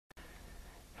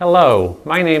Hello,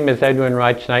 my name is Edwin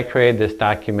Rutsch and I created this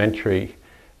documentary.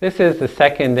 This is the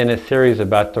second in a series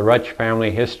about the Rutsch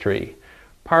family history.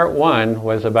 Part 1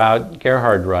 was about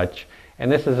Gerhard Rutsch,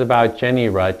 and this is about Jenny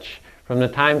Rutsch from the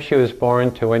time she was born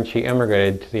to when she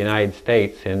immigrated to the United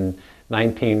States in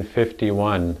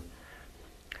 1951.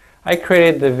 I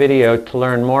created the video to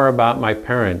learn more about my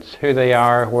parents, who they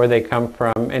are, where they come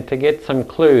from, and to get some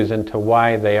clues into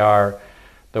why they are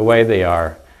the way they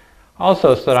are.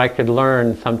 Also so that I could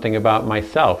learn something about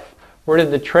myself. Where did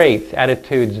the traits,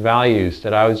 attitudes, values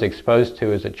that I was exposed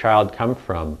to as a child come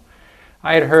from?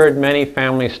 I had heard many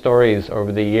family stories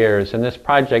over the years, and this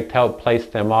project helped place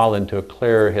them all into a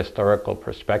clearer historical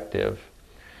perspective.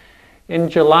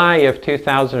 In July of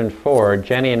 2004,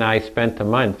 Jenny and I spent a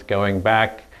month going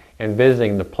back and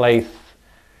visiting the place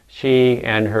she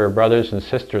and her brothers and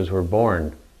sisters were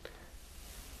born.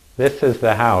 This is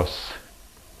the house.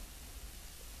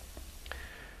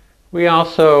 We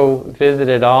also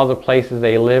visited all the places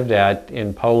they lived at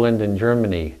in Poland and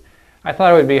Germany. I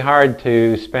thought it would be hard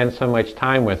to spend so much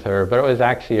time with her, but it was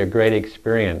actually a great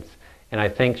experience, and I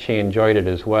think she enjoyed it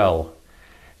as well.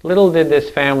 Little did this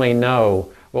family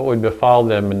know what would befall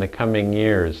them in the coming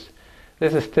years.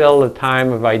 This is still a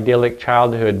time of idyllic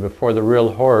childhood before the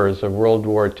real horrors of World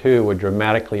War II would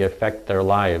dramatically affect their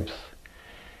lives.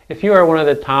 If you are one of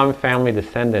the Tom family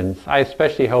descendants, I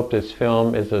especially hope this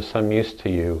film is of some use to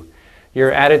you.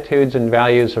 Your attitudes and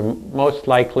values are most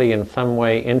likely in some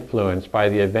way influenced by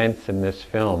the events in this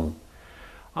film.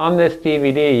 On this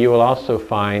DVD you will also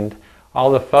find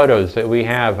all the photos that we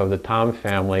have of the Tom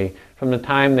family from the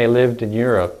time they lived in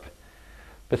Europe.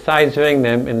 Besides viewing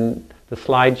them in the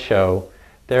slideshow,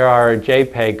 there are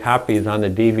JPEG copies on the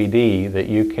DVD that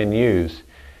you can use.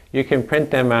 You can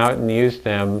print them out and use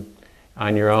them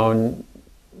on your own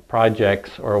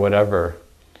projects or whatever.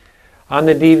 On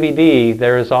the DVD,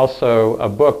 there is also a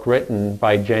book written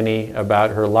by Jenny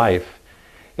about her life.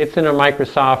 It's in a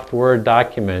Microsoft Word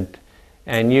document,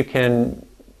 and you can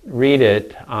read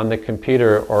it on the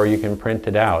computer or you can print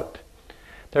it out.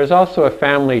 There's also a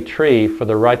family tree for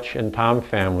the Rutsch and Tom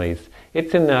families.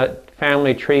 It's in the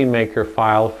Family Tree Maker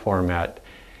file format.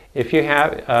 If you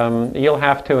have, you'll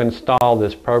have to install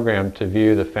this program to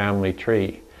view the family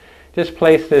tree. Just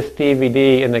place this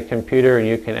DVD in the computer and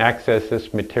you can access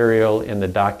this material in the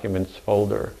Documents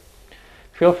folder.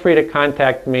 Feel free to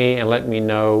contact me and let me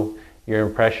know your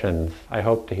impressions. I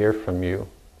hope to hear from you.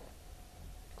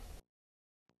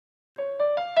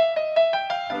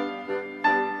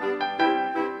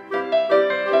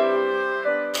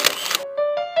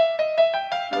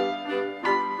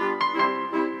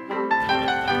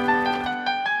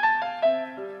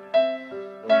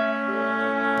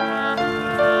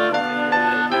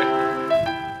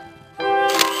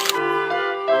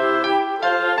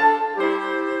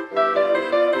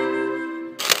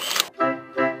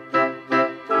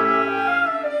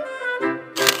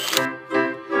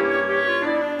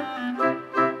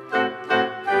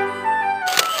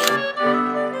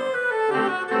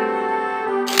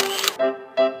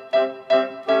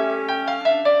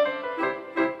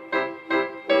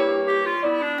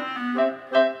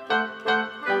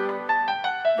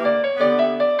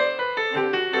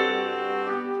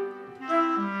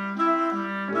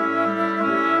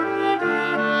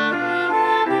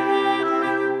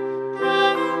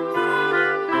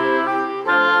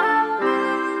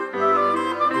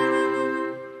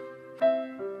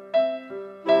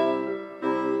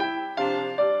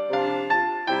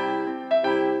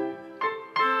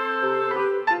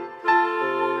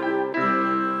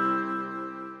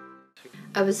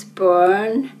 I was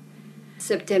born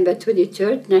September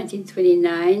 23rd,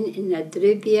 1929 in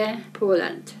Nadrybie,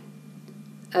 Poland.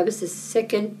 I was the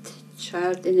second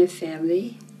child in a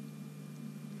family.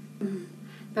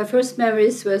 My first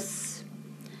memories was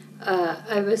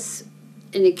I was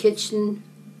in the kitchen,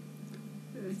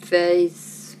 very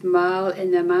small,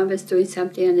 and my mom was doing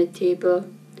something on the table,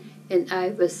 and I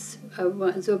was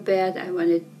so bad I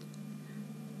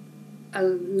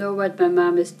know what my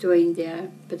mom is doing there,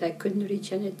 but I couldn't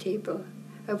reach on the table.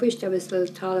 I wished I was a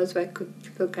little taller so I could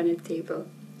look on the table,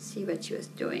 see what she was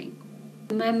doing.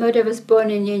 My mother was born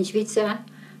in Jędrzwica,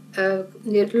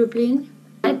 near Lublin.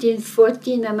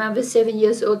 1914, my mom was 7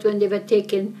 years old when they were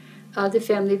taken, all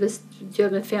the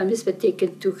German families were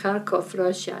taken to Kharkov,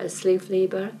 Russia, as slave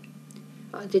labor.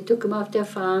 They took them off their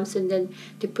farms and then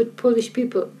they put Polish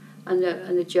people on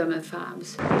the German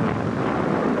farms.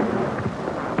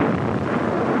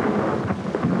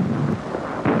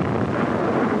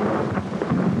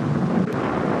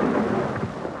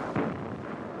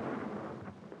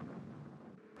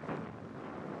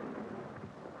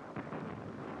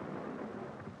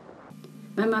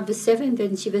 My mom was 7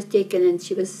 when she was taken, and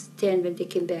she was 10 when they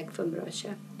came back from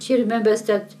Russia. She remembers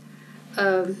that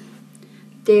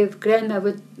their grandma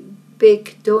would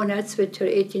bake donuts with her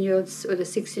 18-year-old or the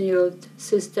 16-year-old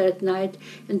sister at night,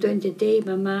 and during the day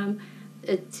my mom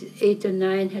at 8 or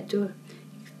 9 had to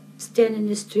stand in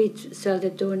the street, sell the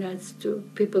donuts to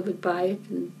people would buy it,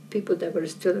 and people that were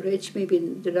still rich, maybe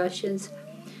the Russians,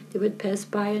 they would pass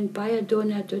by and buy a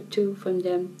donut or two from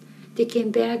them. They came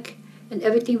back and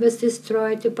everything was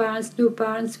destroyed. The barns, new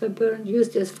barns were burned,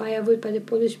 used as firewood by the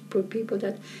Polish poor people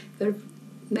that were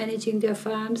managing their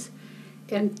farms.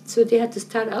 And so they had to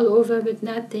start all over with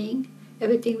nothing.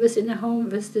 Everything was in the home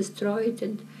was destroyed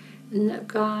and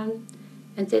gone.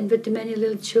 And then with the many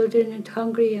little children and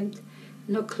hungry and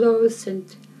no clothes.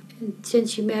 And then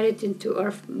she married into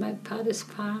my father's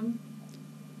farm.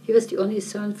 He was the only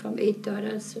son from 8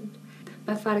 daughters. And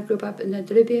my father grew up in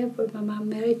Nadribia, where my mom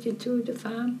married into the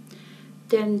farm.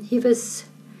 Then he was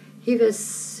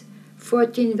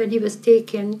 14 when he was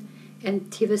taken,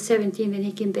 and he was 17 when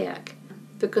he came back.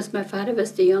 Because my father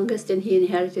was the youngest and he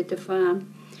inherited the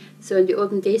farm. So in the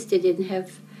olden days they didn't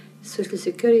have Social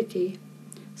Security.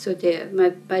 So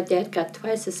my dad got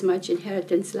twice as much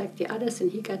inheritance like the others,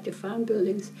 and he got the farm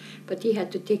buildings, but he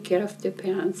had to take care of the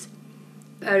parents.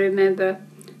 I remember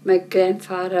my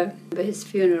grandfather, his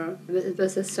funeral. It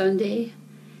was a Sunday,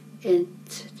 and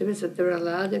there were a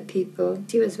lot of people.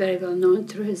 He was very well known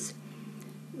through his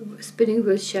spinning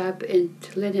wheel shop and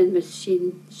linen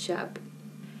machine shop.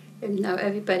 And now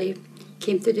everybody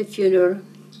came to the funeral,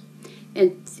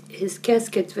 and his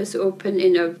casket was open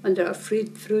under our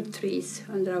fruit trees,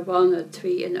 under a walnut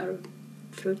tree in our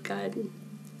fruit garden.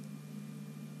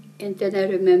 And then I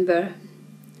remember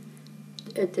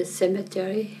at the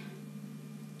cemetery,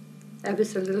 I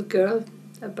was a little girl,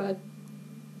 about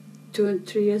 2 and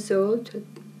 3 years old,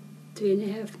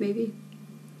 3.5 maybe,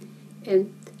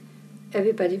 and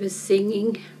everybody was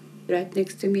singing. Right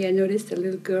next to me I noticed a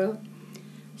little girl.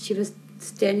 She was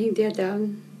standing there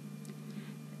down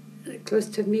close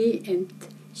to me, and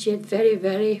she had very,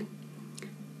 very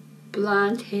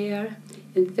blonde hair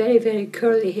and very, very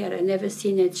curly hair. I never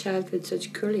seen a child with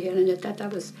such curly hair, and I thought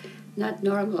that was not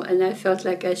normal, and I felt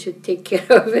like I should take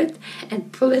care of it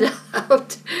and pull it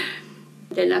out.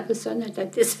 Then all of a sudden I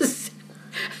thought, this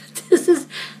is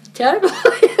terrible.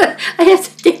 I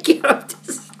have to take care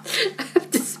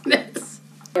of this mess.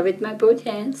 With my both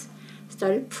hands,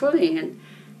 started pulling, and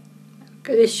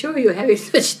I assure you, having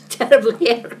such terrible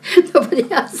hair, nobody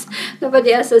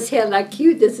else has hair like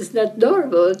you. This is not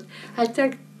normal. I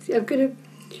thought I'm gonna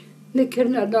make her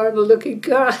a normal-looking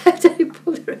girl after I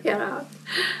pulled her hair out.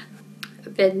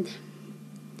 Then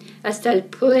I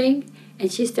started pulling,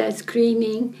 and she started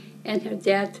screaming, and her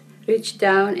dad reached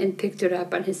down and picked her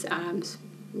up on his arms.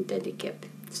 And then he kept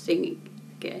singing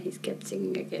again. He kept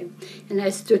singing again. And I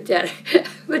stood there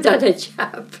without a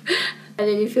job. I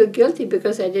didn't feel guilty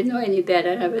because I didn't know any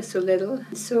better. I was so little.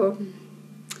 So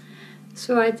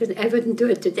I wouldn't do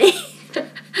it today.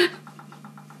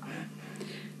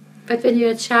 But when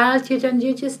you're a child,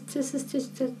 this is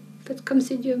just what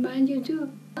comes into your mind, you do.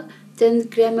 Then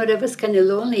grandmother was kind of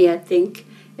lonely, I think,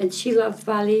 and she loved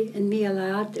Vali and me a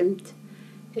lot, and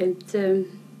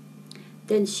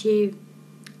then she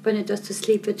wanted us to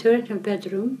sleep with her in her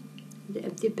bedroom, the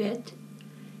empty bed,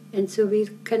 and so we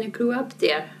kind of grew up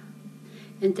there.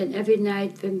 And then every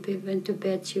night when we went to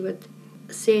bed, she would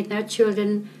say, "Now,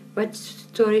 children, what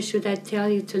story should I tell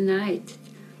you tonight?"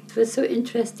 It was so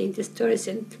interesting, the stories.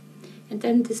 And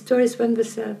then the stories, one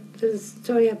was a little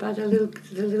story about the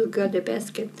little girl, the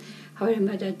basket, how her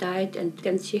mother died, and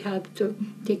then she helped to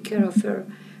take care of her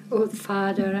old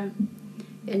father,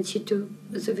 and she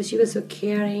was so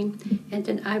caring. And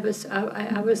then I was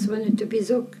wanted to be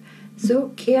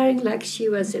so caring like she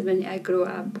was when I grew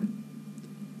up.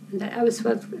 And I was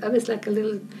like a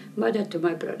little mother to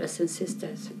my brothers and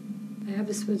sisters. I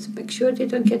was make sure they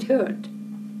don't get hurt.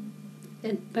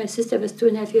 And my sister was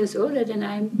 2.5 years older than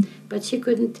I am, but she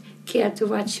couldn't care to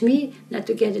watch me, not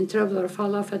to get in trouble or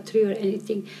fall off a tree or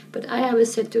anything. But I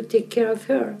always had to take care of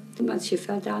her. Once she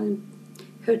fell down and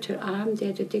hurt her arm, they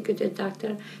had to take her to the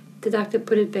doctor. The doctor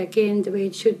put it back in the way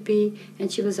it should be,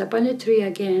 and she was up on a tree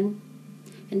again.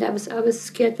 And I was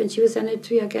scared when she was on a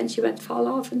tree again. She might fall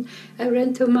off, and I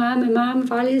ran to Mom, and Mom,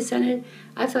 Vali's on it.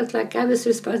 I felt like I was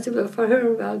responsible for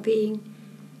her well-being,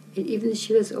 and even if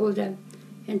she was older.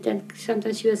 And then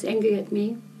sometimes she was angry at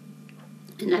me,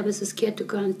 and I was so scared to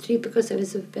go on the tree because I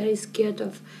was very scared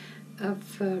of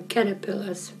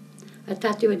caterpillars. I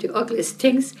thought they were the ugliest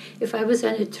things. If I was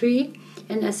on a tree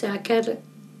and I saw a cat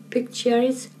pick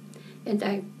cherries, and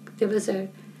there was a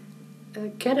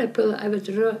caterpillar, I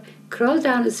would crawl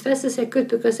down as fast as I could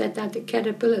because I thought the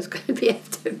caterpillar was going to be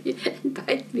after me and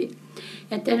bite me.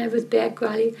 And then I would beg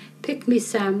Wally, pick me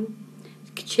some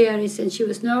cherries, and she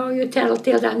was, no, you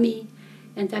tattletale on me,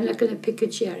 and I'm not going to pick your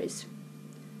cherries.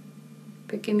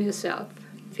 Pick them yourself.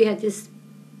 We had this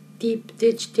deep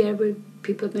ditch there where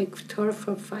people make turf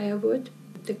for firewood.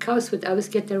 The cows would always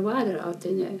get their water out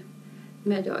in the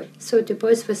meadow. So the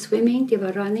boys were swimming, they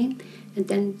were running, and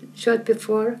then short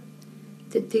before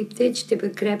the deep ditch, they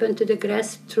would grab onto the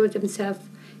grass, throw themselves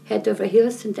head over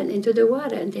heels, and then into the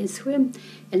water, and then swim.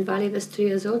 And Wally was 3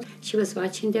 years old. She was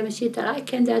watching them, and she thought, I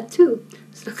can that too.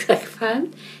 It looked like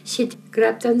fun. She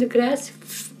grabbed on the grass,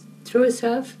 threw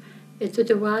herself into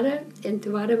the water, and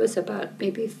the water was about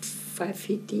maybe 5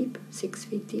 feet deep, 6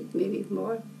 feet deep, maybe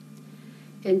more.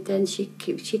 And then she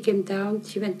came down.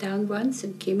 She went down once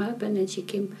and came up, and then she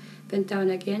went down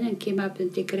again and came up,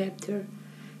 and they grabbed her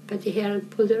by the hair and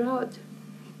pulled her out,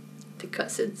 the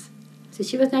cousins. So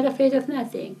she was not afraid of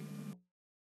nothing.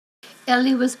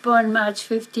 Ellie was born March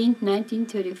 15,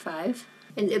 1935.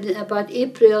 And in about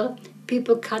April,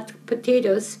 people cut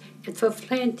potatoes for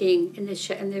planting in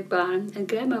the barn. And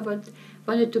Grandma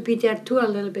wanted to be there too, a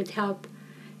little bit, help.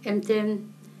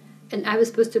 And I was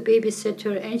supposed to babysit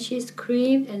her, and she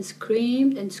screamed and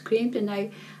screamed and screamed, and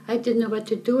I didn't know what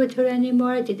to do with her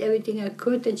anymore. I did everything I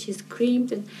could, and she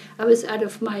screamed, and I was out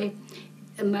of my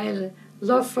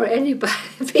love for anybody,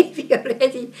 baby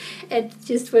already, and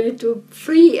just wanted to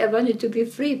I wanted to be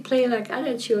free, play like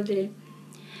other children.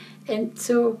 And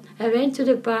so I went to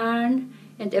the barn,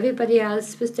 and everybody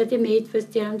else was there. The maid was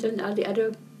there, and all the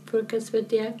other workers were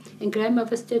there, and Grandma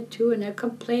was there too, and I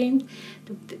complained.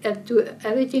 I do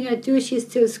everything I do, she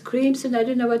still screams, and I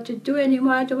don't know what to do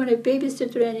anymore. I don't want to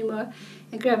babysit her anymore.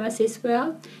 And Grandma says,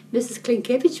 well, Mrs.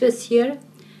 Klinkiewicz was here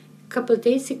a couple of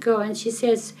days ago, and she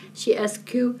says, she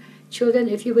asked you children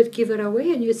if you would give her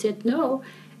away, and you said no.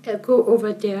 Go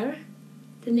over there,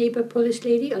 the neighbor Polish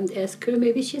lady, and ask her,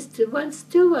 maybe she still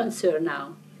wants her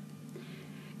now.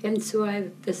 And so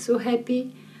I was so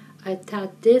happy. I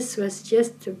thought this was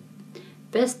just the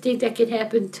best thing that could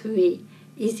happen to me.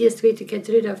 Easiest way to get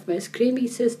rid of my screaming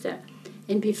sister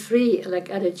and be free like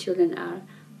other children are.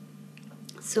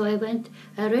 So I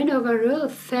ran over real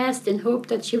fast and hoped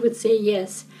that she would say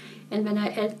yes. And when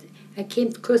I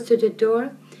came close to the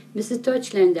door, Mrs.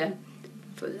 Deutschlander,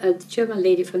 a German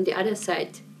lady from the other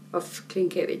side of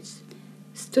Klinkiewicz,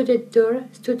 stood in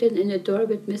the door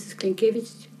with Mrs.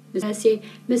 Klinkiewicz. And I say,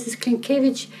 Mrs.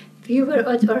 Klinkiewicz, you were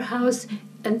at our house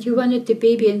and you wanted the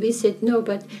baby, and we said no,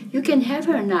 but you can have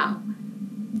her now.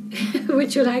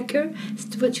 Would you like her?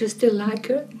 Would you still like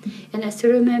her? And I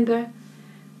still remember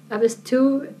I was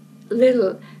too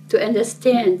little to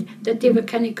understand that they were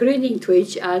kind of grinning to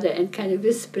each other and kind of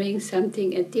whispering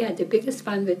something, and they had the biggest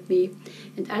fun with me.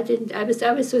 And I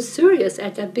was so serious.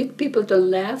 I thought big people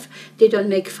don't laugh, they don't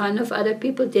make fun of other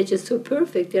people, they're just so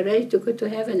perfect, they're ready to go to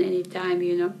heaven any time,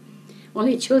 you know.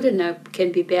 Only children now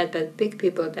can be bad, but big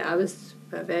people, I was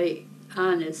very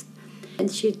honest.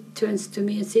 And she turns to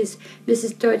me and says,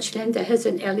 Mrs. Deutschlander has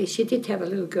an Ellie. She did have a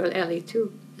little girl, Ellie,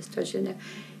 too, Miss Deutschlander.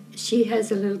 She has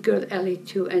a little girl, Ellie,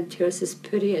 too, and hers is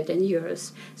prettier than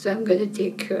yours, so I'm going to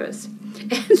take hers.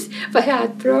 And my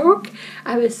heart broke.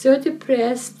 I was so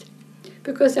depressed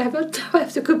because I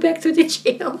have to go back to the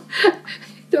jail,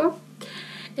 you know.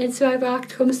 And so I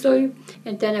walked home slowly,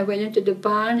 and then I went into the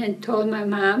barn and told my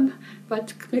mom what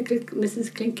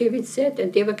Mrs. Klinkiewicz said,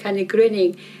 and they were kind of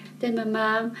grinning. Then my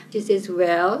mom, she says,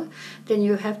 well, then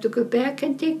you have to go back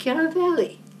and take care of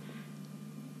Ellie.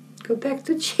 Go back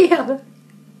to jail.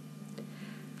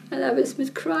 And I was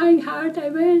crying hard. I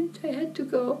had to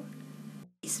go.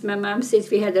 My mom says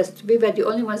we were the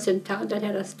only ones in town that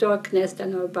had a stork nest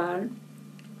in our barn.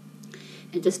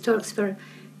 And the storks were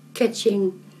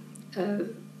catching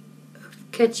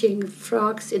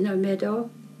frogs in our meadow.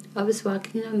 I was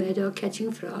walking in our meadow,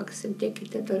 catching frogs and taking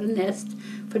the little nest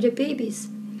for the babies.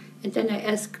 And then I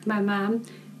asked my mom,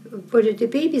 where did the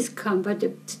babies come? But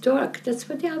the stork, that's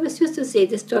what they always used to say,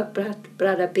 the stork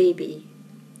brought a baby.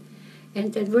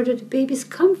 And then where do the babies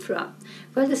come from?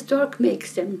 Well, the stork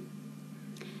makes them.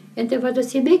 And then what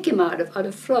does he make them out of? Out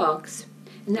of frogs.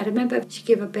 And I remember she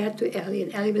gave a bath to Ellie,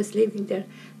 and Ellie was living there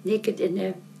naked in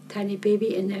a tiny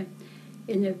baby in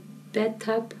a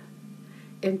bathtub.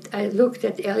 And I looked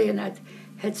at Ellie, and I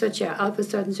had all of a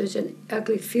sudden such an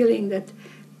ugly feeling that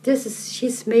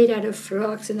she's made out of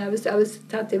frogs. And I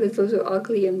thought they were so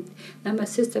ugly, and now my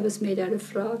sister was made out of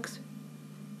frogs.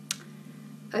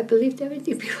 I believed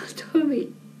everything people told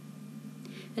me.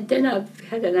 And then I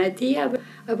had an idea.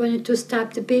 I wanted to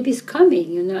stop the babies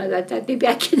coming, you know. I thought maybe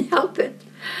I can help it.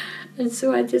 And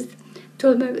so I just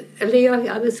told me, Leo,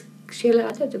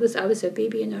 Sheila, there was always a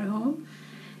baby in our home.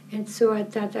 And so I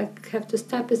thought I'd have to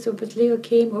stop it. So, but Leo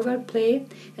came over, play,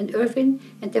 and Irvin,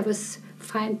 and there was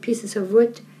fine pieces of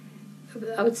wood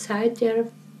outside there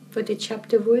where they chopped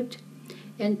the wood.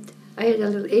 And I had a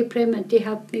little apron, and they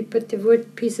helped me put the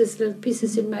wood pieces, little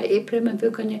pieces in my apron, and we're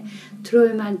going to throw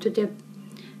them onto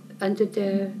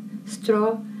the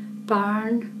straw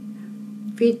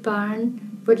barn, wheat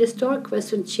barn, where the stork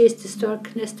was, and chase the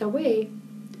stork nest away.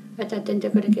 I thought then they're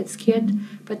going to get scared,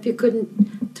 but we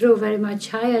couldn't throw very much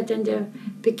higher than the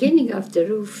beginning of the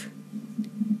roof.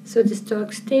 So the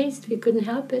stork stayed, we couldn't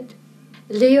help it.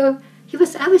 Leo, he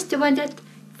was always the one that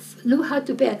knew how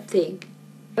to bad thing.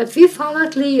 But we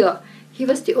followed Leo. He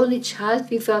was the only child.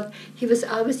 We felt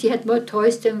he had more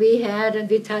toys than we had, and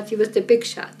we thought he was the big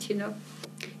shot, you know.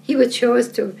 He would show us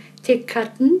to take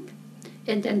cotton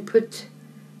and then put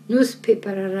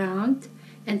newspaper around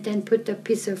and then put a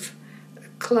piece of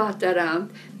cloth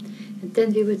around. And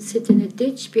then we would sit in a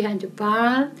ditch behind the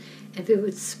barn and we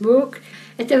would smoke.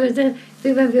 And then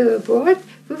when we were bored,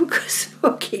 we would go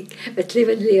smoking. But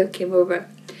Leo came over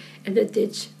in the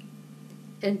ditch.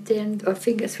 And then our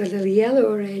fingers were a little yellow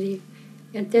already.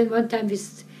 And then one time we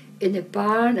was in a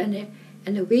barn,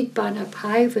 and a wheat barn up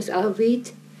high was our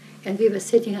wheat. And we were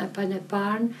sitting up on a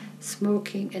barn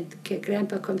smoking, and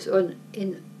Grandpa comes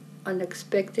in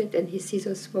unexpected, and he sees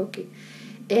us smoking.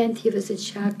 And he was in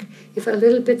shock. If a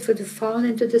little bit would have fallen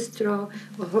into the straw,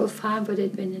 our whole farm would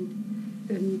have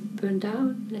been burned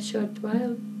down in a short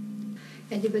while.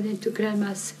 And he went into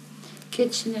Grandma's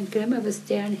kitchen, and Grandma was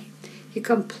there, and he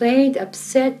complained,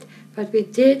 upset what we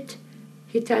did.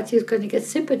 He thought he was going to get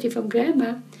sympathy from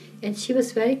Grandma, and she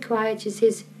was very quiet. She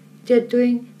says, they're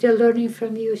learning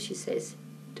from you, she says.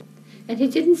 And he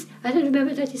didn't, I don't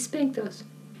remember that he spanked us.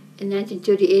 In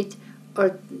 1938,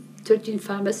 our 13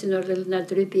 farmers in our little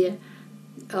Nadribia,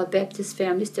 all Baptist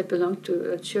families that belonged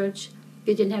to a church.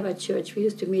 We didn't have a church. We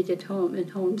used to meet at home in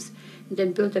homes and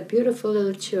then build a beautiful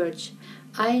little church.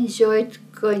 I enjoyed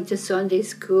going to Sunday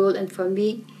school, and for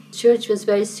me, church was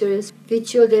very serious. We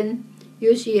children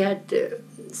usually had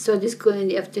Sunday school in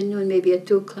the afternoon, maybe at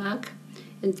 2 o'clock.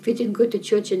 And we didn't go to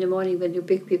church in the morning when the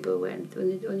big people went,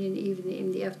 only in the evening,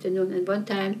 in the afternoon. And one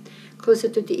time, closer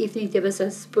to the evening, there was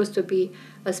supposed to be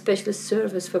a special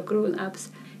service for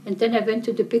grown-ups. And then I went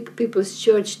to the big people's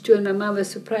church too, and my mom was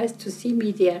surprised to see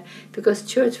me there,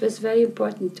 because church was very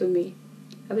important to me.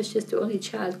 I was just the only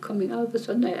child coming. All of a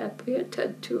sudden I appeared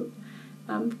too.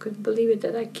 Mom couldn't believe it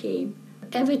that I came.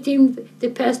 Everything the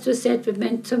pastor said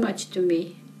meant so much to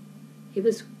me. He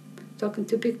was talking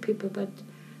to big people, but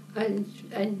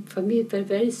and for me it was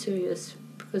very serious,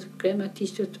 because Grandma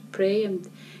teached us to pray and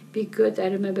be good. I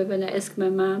remember when I asked my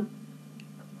mom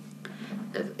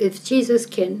if Jesus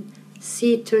can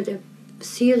see through the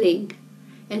ceiling,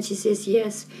 and she says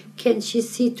yes. Can she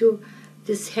see through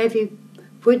this heavy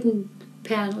wooden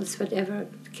panels, whatever?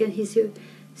 Can he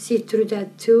see through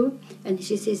that too? And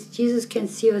she says Jesus can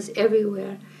see us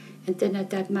everywhere. And then I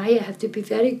thought, Maya, I have to be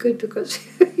very good, because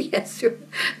he has to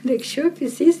make sure if he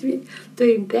sees me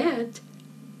doing bad,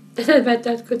 that I might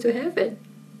not go to heaven.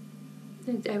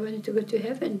 And I wanted to go to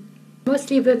heaven.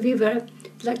 Mostly when we were,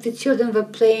 like the children were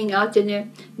playing out in the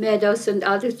meadows, and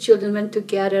other children went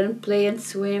together and play and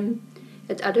swim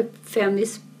at other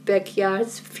families'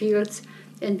 backyards, fields,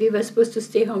 and we were supposed to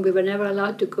stay home. We were never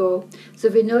allowed to go. So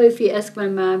we know if we asked my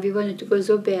mom, we wanted to go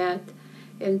so bad.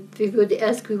 And we would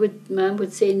ask, Mom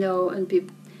would say no,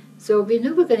 so we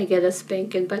knew we were going to get a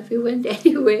spanking, but we went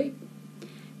anyway.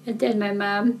 And then my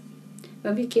mom,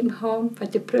 when we came home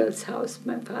from the Pearl's house,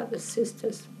 my father's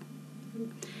sisters,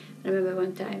 I remember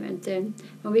one time, and then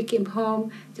when we came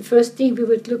home, the first thing we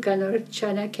would look on our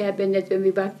china cabinet when we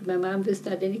back, my mom was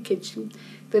not in the kitchen,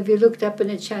 but we looked up in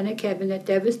the china cabinet,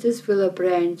 there was this willow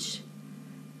branch,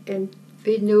 and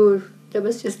we knew, there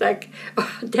was just like,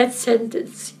 oh, that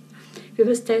sentence. We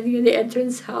were standing in the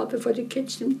entrance hall before the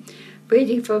kitchen,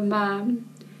 waiting for Mom,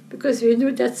 because we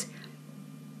knew that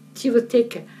she would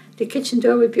take, the kitchen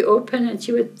door would be open, and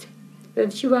she would, when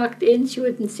she walked in, she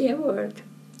wouldn't say a word,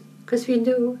 because we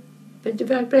knew. But the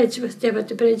branch was there, what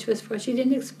the branch was for. She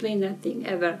didn't explain nothing,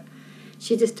 ever.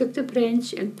 She just took the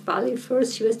branch, and Valley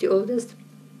first, she was the oldest,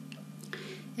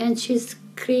 and she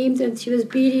screamed, and she was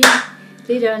beating.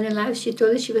 Later on in life, she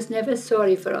told us she was never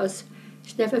sorry for us.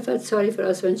 She never felt sorry for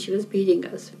us when she was beating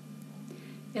us.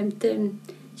 And then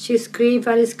she screamed,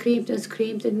 Valley screamed,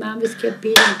 and Mom just kept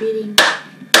beating. And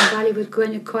Valley would go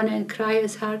in the corner and cry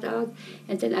his heart out.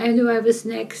 And then I knew I was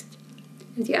next.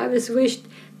 And I always wished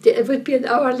that it would be an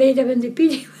hour later when the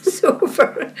beating was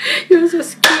over. He was so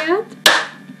scared.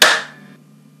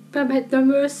 Mom had no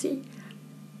mercy.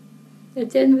 And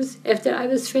then after I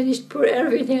was finished, poor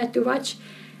Erwin had to watch.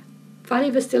 Vali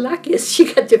was the luckiest.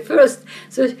 She got the first.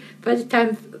 So by the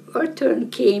time our turn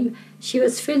came, she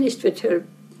was finished with her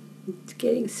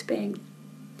getting spanked.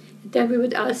 And then we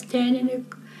would all stand in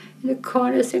the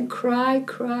corners and cry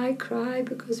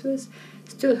because it was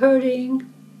still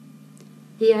hurting.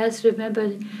 Yes, I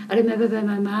remember when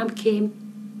my mom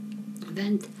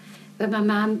when my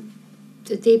mom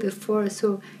the day before,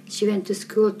 so she went to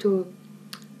school to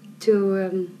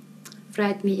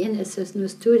write me in as a new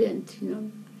student,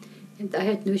 And I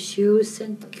had new shoes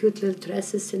and cute little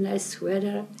dresses and nice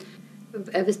sweater.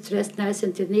 I was dressed nice,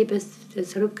 and the neighbors, the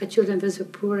Sarupka children were so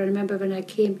poor. I remember when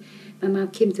my mom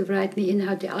came to write me in,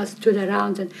 how they all stood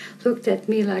around and looked at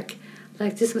me like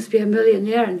this must be a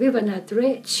millionaire, and we were not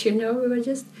rich, We were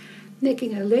just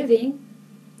making a living,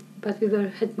 but we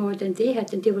had more than they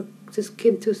had, and they just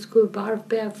came to school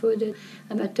barefooted.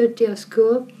 On my third day of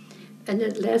school, and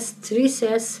at last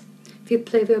recess, we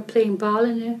were playing ball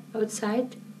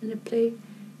outside in the play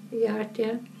yard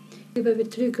there. We were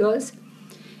with 3 girls,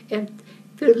 and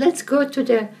let's go to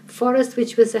the forest,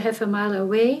 which was a half a mile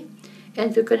away,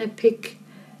 and we're going to pick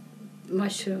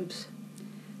mushrooms.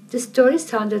 The story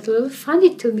sounded a little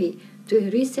funny to me. During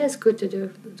recess, go to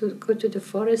the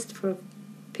forest for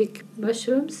pick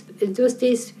mushrooms. In those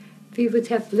days, we would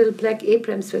have little black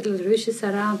aprons with little rushes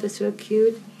around. It was so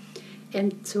cute.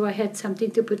 And so I had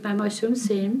something to put my mushrooms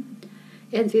in.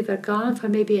 And we were gone for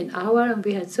maybe an hour, and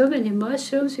we had so many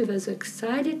mushrooms. We were so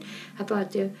excited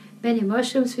about the many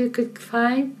mushrooms we could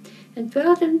find. And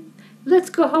well, then let's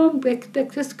go home, back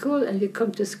to school. And we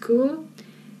come to school,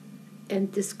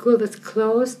 and the school was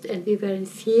closed, and we were in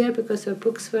fear because our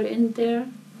books were in there.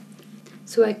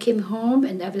 So I came home,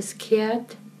 and I was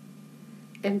scared.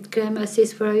 And Grandma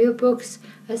says, "Where are your books?"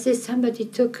 I say, "Somebody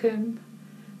took them."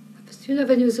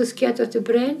 When you're so scared of the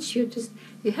branch, you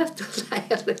have to lie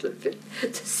a little bit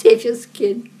to save your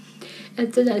skin.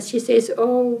 And then she says,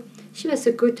 "Oh," she was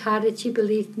so good-hearted, she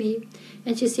believed me.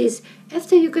 And she says,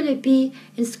 "After you're going to be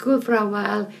in school for a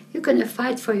while, you're going to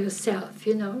fight for yourself,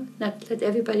 not let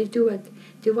everybody do what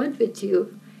they want with you."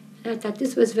 And I thought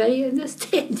this was very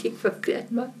understanding for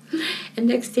Grandma. And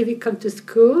next day we come to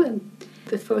school, and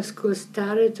before school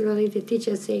started, really, the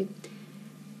teacher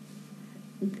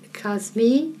calls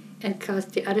me and calls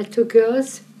the other 2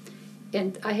 girls,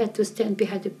 and I had to stand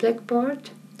behind the blackboard,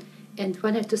 and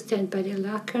one had to stand by the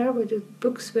locker where our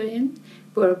books were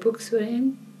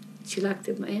in. She locked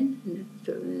them in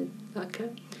the locker,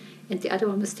 and the other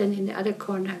one was standing in the other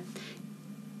corner.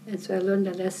 And so I learned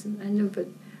a lesson. I knew, but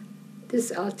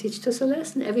this all teaches us a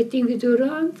lesson. Everything we do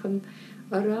wrong, from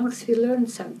our wrongs, we learn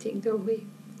something, don't we?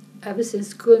 I was in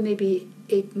school maybe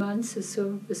 8 months or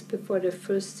so. It was before the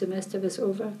first semester was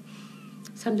over.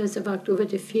 Sometimes I walked over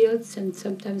the fields, and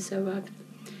sometimes I walked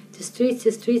the streets.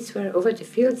 The streets were over the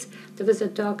fields. There was a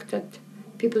dog that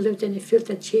people lived in the field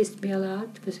that chased me a lot.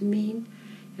 It was mean.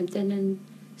 And then I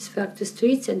walked the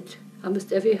streets, and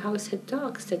almost every house had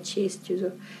dogs that chased you.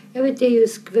 So every day you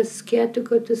were scared to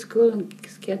go to school and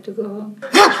scared to go home.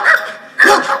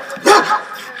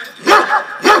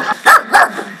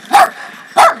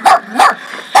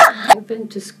 I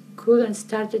went to school and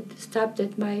stopped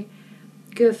at my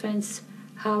girlfriend's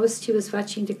house. She was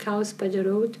watching the cows by the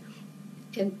road,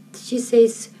 and she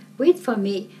says, "Wait for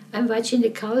me. I'm watching the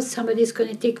cows. Somebody's going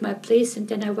to take my place, and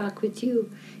then I walk with you."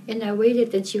 And I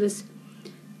waited, and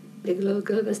the little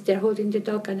girl was there holding the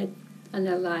dog on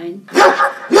a line.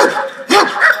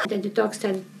 And then the dog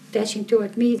started dashing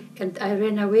toward me, and I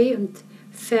ran away and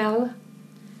fell,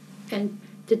 and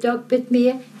the dog bit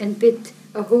me and bit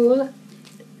a hole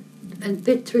and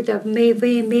bit through the main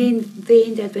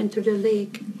vein that went to the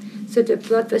leg. So the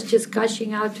blood was just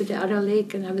gushing out to the other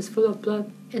leg, and I was full of blood.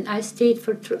 And I stayed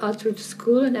all through the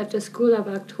school, and after school I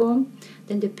walked home.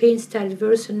 Then the pain started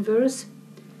worse and worse.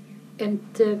 And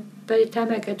by the time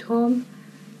I got home,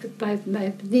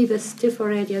 my knee was stiff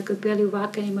already. I could barely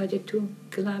walk anymore, the 2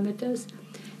 kilometers.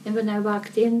 And when I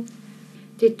walked in,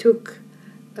 they took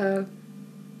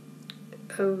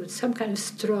some kind of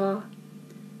straw,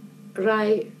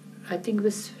 rye, I think it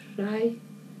was rye,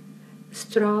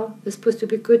 straw was supposed to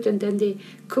be good, and then they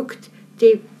put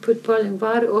boiling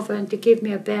water over, and they gave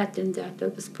me a bath in that.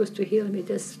 That was supposed to heal me.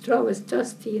 The straw was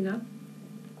dusty,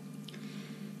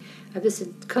 I was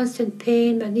in constant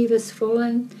pain, my knee was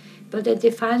swollen, but then they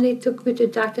finally took me to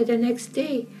the doctor the next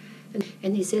day.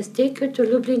 And he says, "Take her to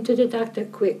Lublin to the doctor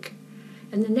quick."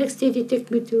 And the next day they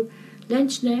took me to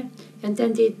Lenchner, and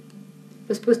then they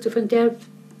were supposed to from there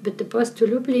with the bus to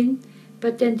Lublin,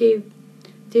 but then they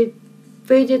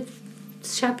waited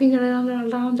shopping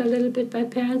around a little bit, my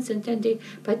parents, and then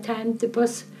by the time the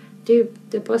bus,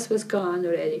 the bus was gone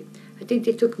already. I think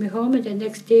they took me home, and the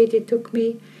next day they took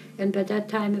me, and by that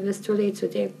time it was too late, so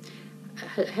they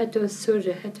had to have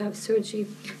surgery.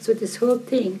 So this whole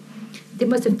thing, they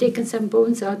must have taken some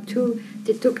bones out too.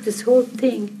 They took this whole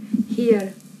thing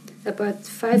here, about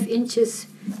 5 inches,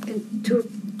 and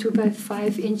 2 by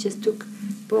 5 inches, took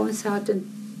bones out and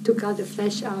took all the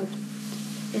flesh out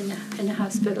in a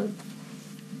hospital.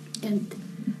 And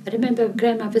I remember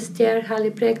Grandma was there,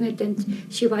 highly pregnant, and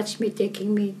she watched me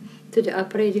taking me to the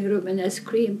operating room, and I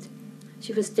screamed.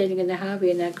 She was standing in the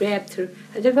hallway, and I grabbed her.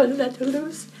 I didn't want to let her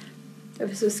loose. I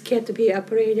was so scared to be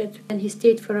operated. And he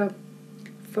stayed for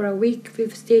a week. We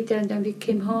stayed there, and then we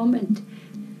came home, and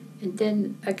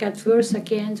then I got worse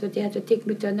again, so they had to take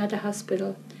me to another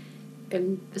hospital.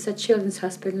 It was a children's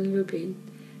hospital in Lublin.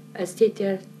 I stayed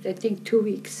there, I think, 2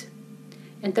 weeks.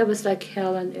 And that was like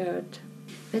hell on earth.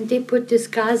 When they put this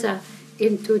Gaza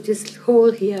into this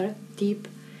hole here, deep,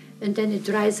 and then it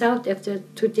dries out after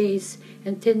 2 days,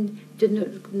 and then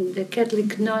the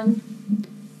Catholic nun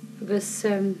would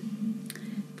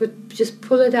just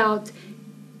pull it out,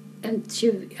 and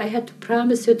I had to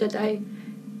promise her that I'm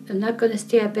not going to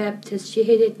stay a Baptist. She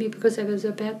hated me because I was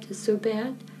a Baptist so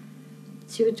bad.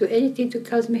 She would do anything to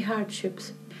cause me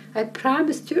hardships. I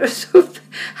promised her so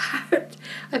hard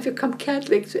I'd become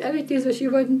Catholic, so everything, so she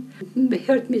wouldn't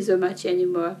hurt me so much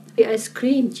anymore. I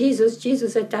screamed, Jesus,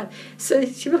 Jesus, at that. So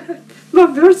she would have more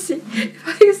mercy. If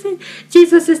I say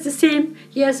Jesus is the same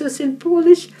Jesus in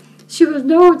Polish, she will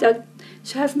know that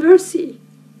she have mercy.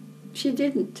 She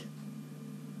didn't.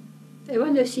 I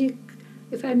wonder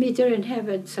if I meet her in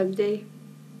heaven someday.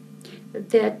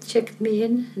 Dad checked me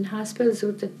in hospital,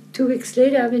 so that 2 weeks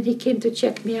later, when he came to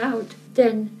check me out,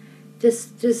 then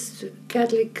this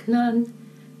Catholic nun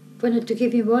wanted to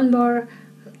give me one more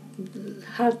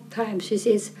hard time. She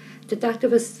says, there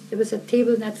was a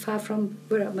table not far from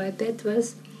where my bed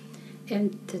was,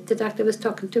 and the doctor was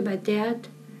talking to my dad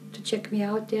to check me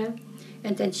out there.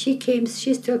 And then she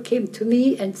still came to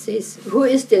me and says, who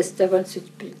is this that wants to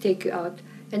take you out?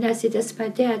 And I said, that's my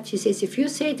dad. She says, if you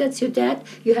say that's your dad,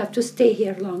 you have to stay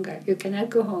here longer. You cannot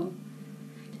go home.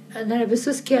 And I was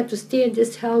so scared to stay in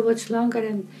this hell much longer.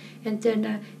 And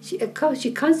then she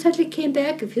constantly came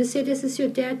back. If you say this is your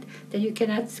dad, then you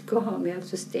cannot go home. You have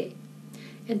to stay.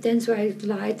 And then so I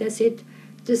lied. I said,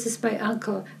 this is my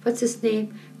uncle. What's his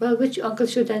name? Well, which uncle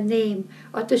should I name?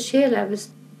 Otto Scheler was.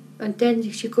 And then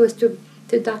she goes to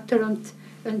the doctor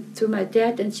and to my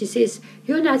dad, and she says,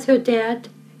 you're not her dad.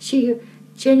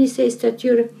 Jenny says that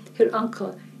you're her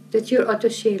uncle, that you're Otto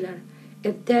Scheler.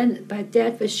 And then my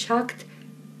dad was shocked.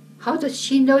 How does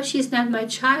she know she's not my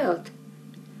child?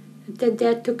 And then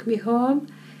Dad took me home,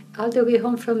 all the way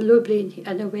home from Lublin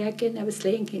on a wagon. I was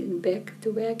laying in the back of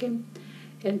the wagon,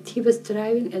 and he was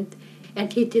driving,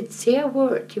 and he didn't say a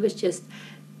word. He was just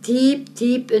deep,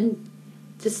 deep in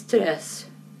distress.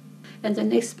 And the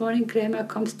next morning, Grandma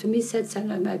comes to me, sits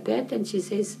on my bed, and she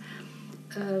says,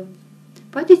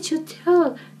 why did you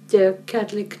tell the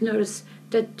Catholic nurse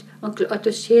that Uncle Otto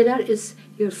Scheler is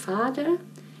your father?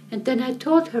 And then I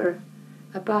told her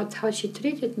about how she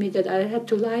treated me, that I had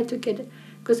to lie to get it,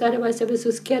 because otherwise I was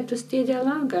so scared to stay there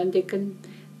longer, and they can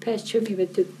pasture me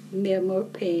with more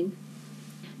pain.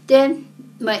 Then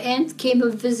my aunt came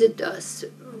and visited us.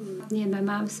 Me and my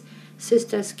mom's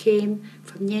sisters came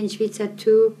from Nienschwitza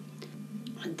too.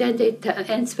 Then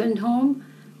the aunts went home,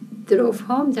 drove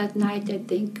home that night, I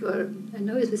think, or I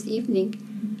know it was evening,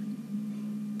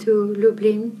 to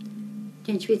Lublin,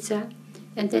 Nienschwitza.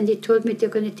 And then they told me they're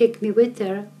going to take me with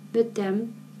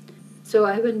them. So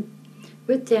I went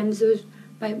with them. So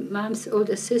my mom's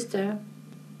older sister,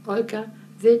 Olga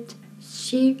Witt,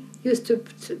 she used to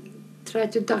try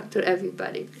to doctor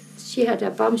everybody. She had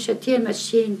a Baumschartier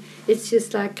machine. It's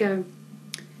just like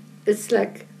it's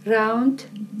like round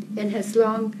and has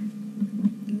long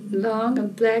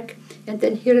and black. And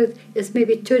then here is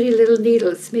maybe 30 little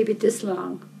needles, maybe this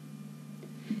long.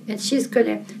 And she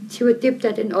would dip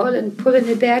that in oil and pull in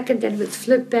it back, and then it would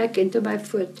flip back into my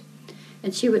foot.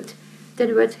 And then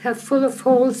it would have full of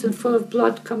holes and full of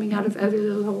blood coming out of every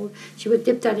little hole. She would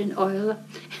dip that in oil,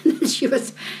 and then she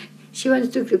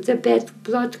wanted to the bad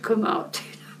blood come out.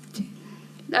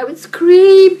 And I would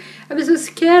scream. I was so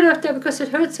scared of that because it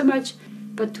hurt so much.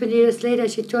 But 20 years later,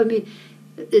 she told me,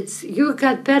 you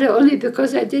got better only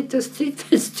because I did those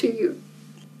treatments to you.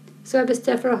 So I was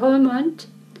there for a whole month.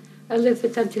 I lived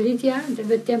with Tante Lydia, and then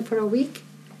with them for a week.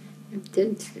 And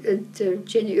then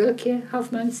Jenny Ulke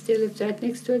Hoffman still lived right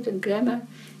next to it, and Grandma.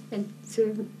 And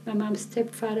my mom's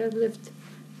stepfather lived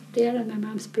there, and my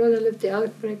mom's brother lived there, all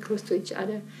very close to each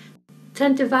other.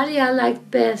 Tante Valia I liked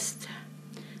best.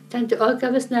 Tante Olga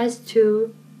was nice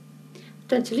too.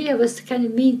 That Leah was kind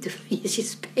of mean to me. She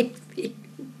spanked me.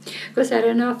 Because I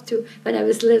ran off to, when I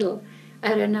was little,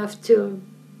 I ran off to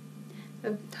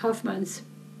Hoffman's.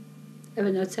 I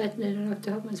went outside and I ran off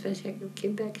to Hoffman's. When she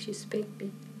came back, she spanked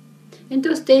me. In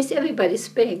those days, everybody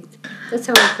spanked. That's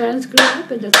how our parents grew up,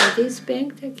 and that's how they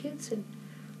spanked their kids. And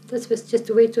that was just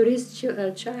the way to raise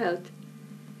a child.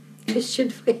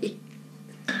 Christian way.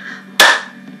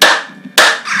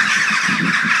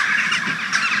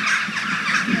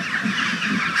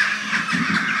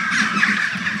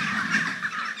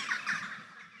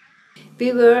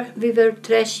 We were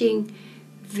threshing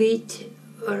wheat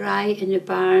or rye in the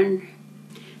barn.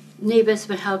 Neighbors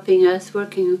were helping us,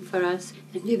 working for us,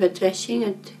 and we were threshing.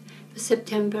 It was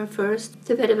September 1st.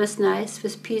 The weather was nice, it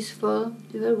was peaceful.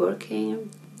 We were working.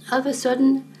 All of a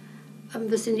sudden, it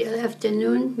was in the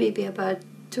afternoon, maybe about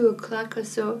 2 o'clock or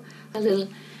so. A little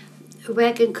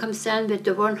wagon comes down with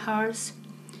the one horse,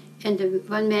 and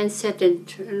one man sat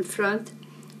in front,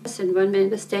 and one man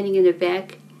was standing in the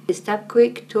back. He stopped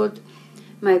quick, told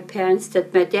my parents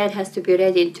that my dad has to be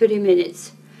ready in 30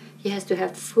 minutes. He has to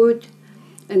have food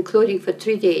and clothing for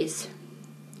 3 days.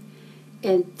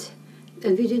 And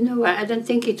we didn't know why. I don't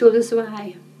think he told us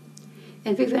why.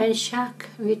 And we were in shock.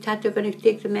 We thought they were going to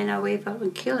take the man away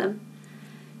and kill him.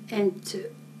 And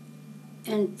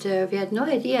we had no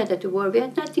idea that the war, we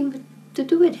had nothing to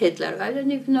do with Hitler. I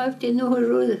don't even know if they knew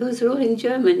who's ruling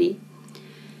Germany.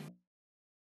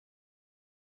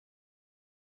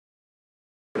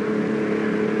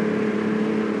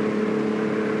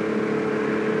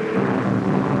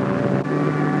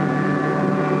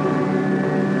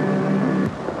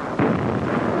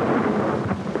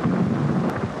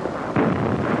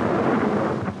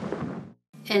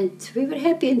 And we were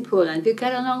happy in Poland. We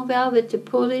got along well with the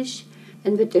Polish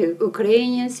and with the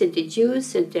Ukrainians and the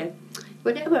Jews and the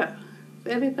whatever.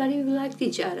 Everybody liked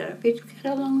each other. We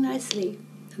got along nicely.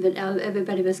 When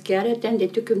everybody was gathered, then they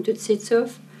took him to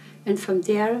Zizov, and from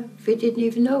there we didn't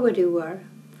even know where they were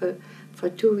for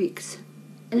 2 weeks.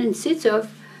 And in Zizov,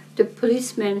 the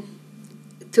policemen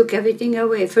took everything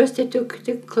away. First they took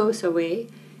the clothes away,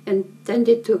 and then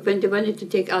they took, when they wanted to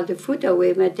take all the food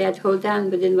away, my dad held on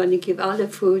but didn't want to give all the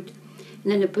food.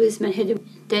 And then the policeman hit him.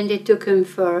 Then they took him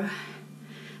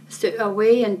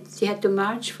away, and he had to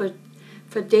march for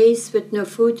days with no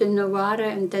food and no water,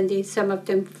 and then some of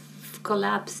them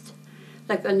collapsed.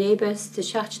 Like our neighbors, the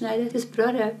Schachtschneider, his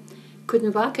brother,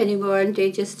 couldn't walk anymore, and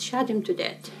they just shot him to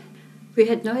death. We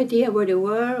had no idea where they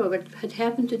were or what had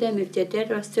happened to them, if they're dead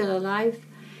or still alive.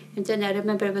 And then I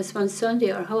remember it was one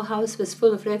Sunday, our whole house was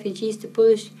full of refugees. The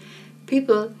Polish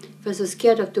people were so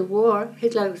scared of the war.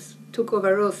 Hitler took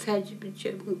over real fast,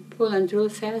 Poland real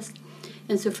fast.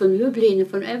 And so from Lublin,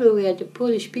 from everywhere, the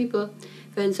Polish people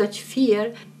were in such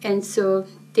fear. And so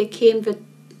they came with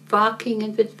walking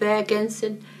and with wagons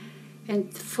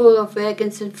and full of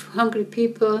wagons and hungry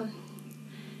people.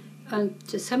 And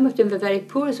some of them were very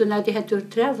poor, so now they had to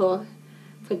travel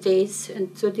for days.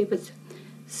 And so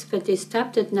when they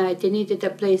stopped at night, they needed a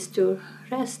place to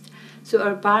rest. So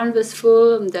our barn was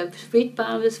full, and the wheat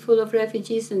barn was full of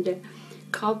refugees, and the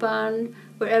cow barn,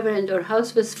 wherever, and our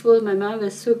house was full. My mom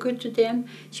was so good to them.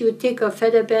 She would take our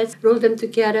feather beds, roll them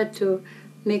together to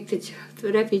make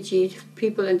the refugee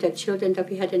people and their children that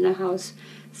we had in the house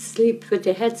sleep with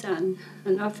their heads on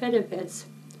our feather beds.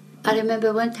 I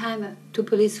remember one time 2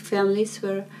 police families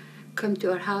come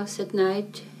to our house at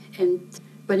night and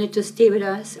wanted to stay with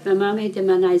us. My mom made them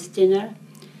a nice dinner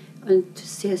and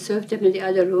served them in the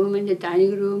other room, in the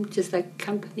dining room, just like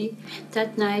company.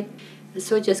 That night, the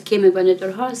soldiers came and wanted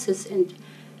our horses, and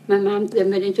my mom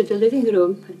went into the living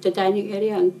room, the dining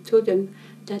area, and told them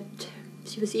that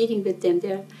she was eating with them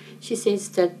there. She says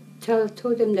that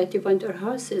told them that they want our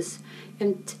horses,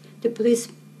 and the police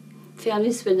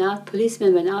families went out,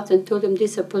 policemen went out and told them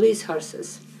these are police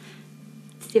horses.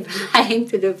 They were lying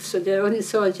to their own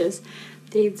soldiers.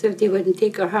 So they wouldn't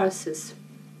take our horses.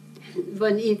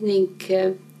 One evening,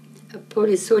 a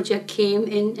police soldier came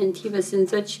in, and he was in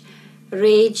such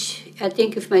rage. I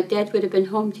think if my dad would have been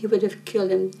home, he would have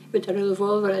killed him with a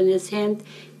revolver in his hand,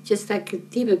 just like a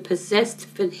demon possessed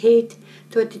with hate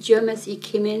toward the Germans. He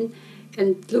came in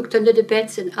and looked under the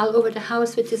beds and all over the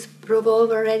house with his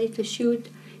revolver ready to shoot.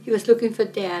 He was looking for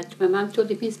Dad. My mom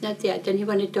told him he's not there. Then he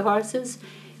wanted the horses,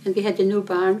 and we had the new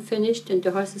barn finished, and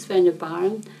the horses were in the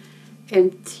barn.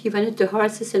 And he wanted the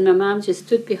horses, and my mom just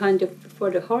stood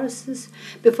before the horses,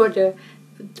 before the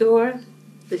door,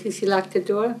 because he locked the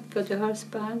door for the horse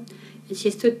barn, and she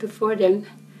stood before them,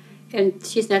 and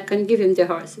she's not going to give him the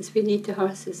horses. We need the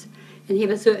horses. And he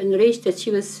was so enraged that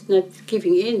she was not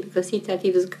giving in, because he thought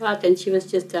he was God, and she was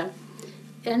just an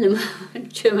animal, a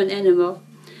German animal.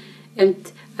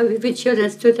 And we children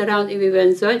stood around and we were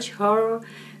in such horror,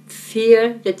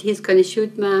 fear that he's going to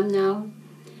shoot Mom now.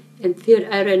 And fear,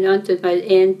 I ran on to my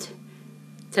aunt,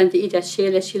 Tante Ida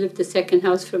Scheele. She lived the second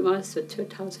house from us, the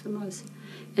third house from us.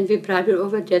 And we brought her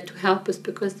over there to help us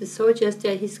because the soldiers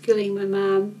there, he's killing my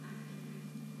mom.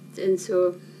 And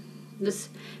so this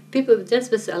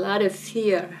was a lot of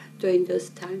fear during those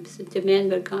times. And the men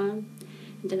were gone.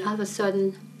 And then all of a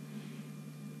sudden,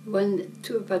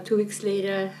 about 2 weeks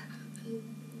later,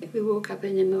 we woke up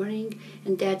in the morning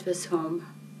and Dad was home.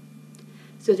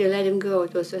 So they let him go.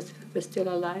 Those were still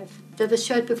alive. That was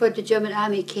short before the German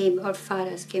army came, our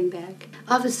fathers came back.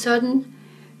 All of a sudden,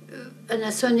 on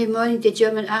a Sunday morning,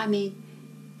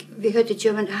 we heard the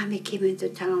German army came into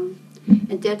town.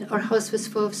 And then our house was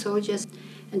full of soldiers.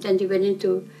 And then they went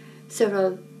into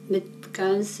several with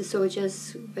guns. The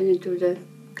soldiers went into the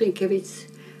Klinkewitz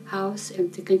house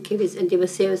and the Klinkewitz, and they were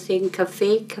saying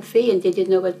cafe, and they didn't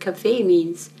know what cafe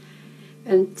means.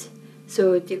 And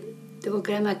so the old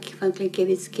grandma von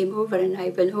Klinkewitz came over, and I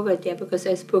went over there because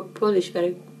I spoke Polish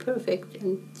very perfect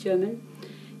and German.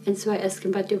 And so I asked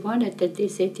them what they wanted, and they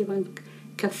said they want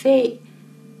cafe.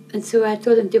 And so I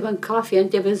told them they want coffee,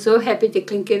 and they were so happy, the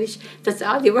Klinkewitz, that's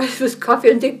all they wanted was coffee,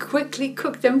 and they quickly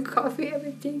cooked them coffee,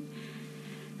 everything.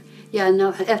 Yeah,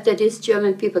 now after these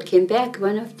German people came back,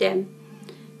 one of them,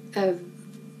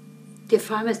 the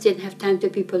farmers didn't have time to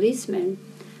be policemen,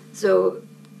 so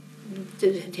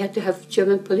they had to have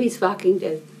German police walking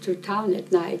through town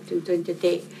at night and during the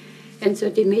day. And so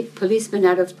they made policemen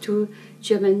out of 2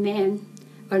 German men,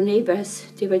 or neighbors.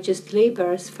 They were just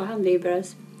laborers, farm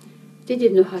laborers. They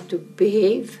didn't know how to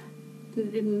behave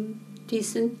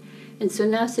decent. And so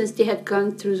now, since they had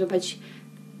gone through so much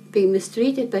being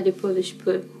mistreated by the Polish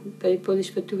for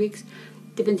 2 weeks,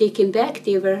 when they came back,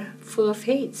 they were full of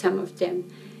hate, some of them.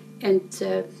 And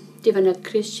they were not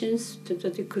Christians, so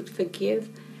that they could forgive.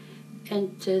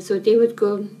 And so they would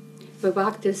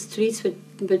walk the streets with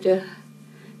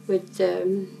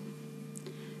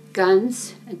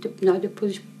guns. And now the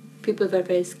Polish people were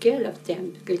very scared of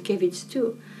them, Klinkewitz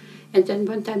too. And then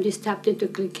one time they stopped into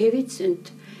Klinkewitz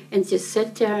and just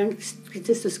sat there and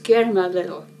just to scare him a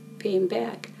little, pay him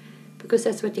back. Because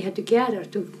that's what they had to gather,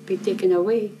 to be taken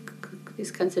away,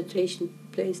 this concentration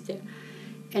place there.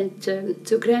 And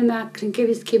so Grandma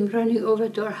Klinkewitz came running over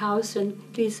to our house and,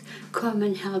 please come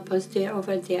and help us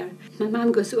over there. My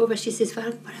mom goes over, she says,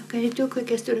 well, what am I going to do?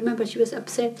 Quick, I still remember she was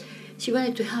upset. She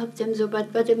wanted to help them, so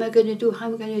but what am I going to do? How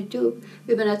am I going to do?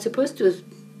 We were not supposed to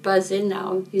buzz in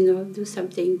now, do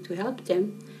something to help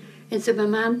them. And so my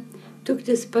mom took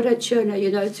this butter churner,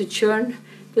 it's a churn,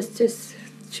 just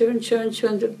churn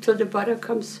till the butter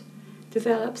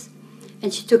develops.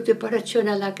 And she took the butter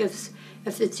churner like if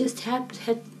it just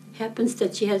happens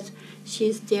that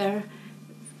she's there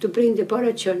to bring the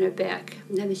butter churner back.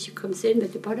 And then when she comes in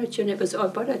with the butter churner, it was all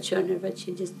butter churner, but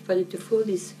she just wanted to fool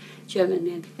these German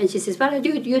men. And she says, what are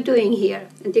you doing here?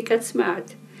 And they got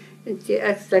smart. And they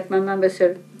act like my mom was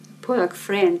her Polak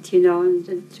friend, and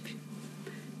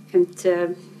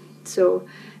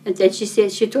then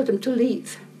she told them to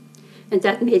leave. And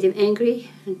that made him angry,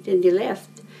 and then they left.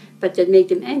 But that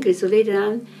made him angry, so later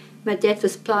on, my dad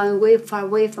was plowing far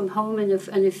away from home in a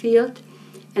field,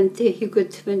 and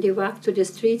when they walked to the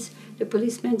streets, the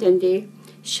policemen, then they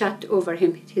shot over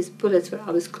him. His bullets were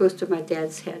always close to my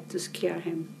dad's head to scare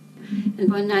him. And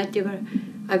one night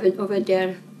I went over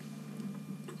there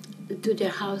to their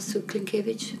house, to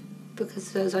Klinkewitz, because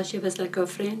Zosia was like a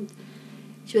friend.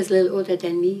 She was a little older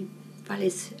than me,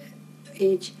 Vale's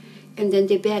age. And then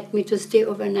they begged me to stay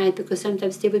overnight because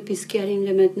sometimes they would be scaring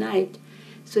them at night.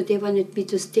 So they wanted me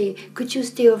to stay. Could you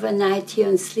stay overnight here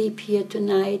and sleep here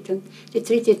tonight? And they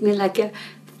treated me like a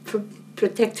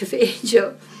protective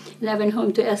angel. And I went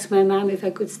home to ask my mom if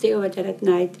I could stay over there at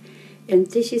night.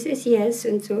 And she says yes.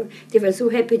 And so they were so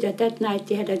happy that night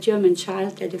they had a German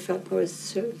child that they felt more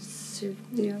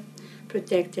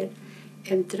protected.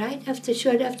 And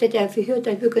short after that, we heard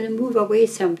that we're going to move away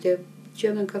the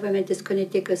German government is going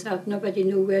to take us out. Nobody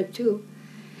knew where to.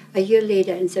 A year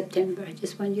later, in September,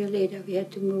 just 1 year later, we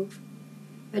had to move.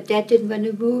 But Dad didn't want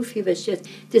to move. He was just,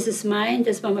 this is mine.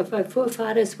 This one of my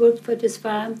forefathers worked for this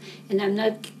farm, and I'm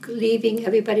not leaving.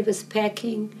 Everybody was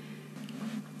packing.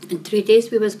 In 3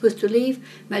 days, we were supposed to leave.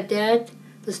 My dad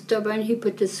was stubborn. He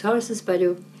put his horses by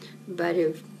the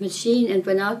machine and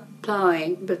went out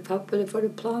plowing. But for the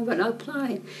plowing, went out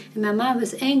plowing. And my mom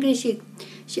was angry.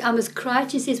 She almost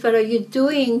cried. She says, what are you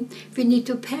doing? We need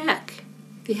to pack.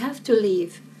 We have to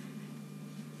leave.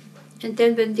 And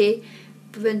then the day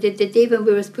when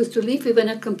we were supposed to leave, we were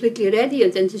not completely ready.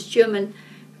 And then this German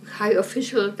high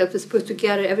official that was supposed to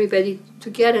gather everybody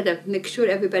together to make sure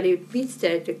everybody meets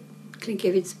there at the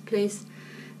Klinkevitz place.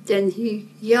 Then he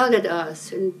yelled at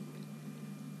us, and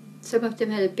some of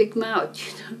them had a big mouth,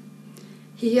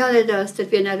 He yelled at us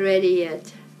that we're not ready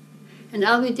yet. And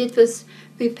all we did was,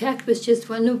 we packed with just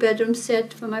one new bedroom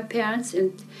set for my parents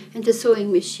and the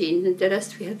sewing machine, and the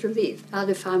rest we had to leave. All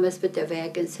the farmers with their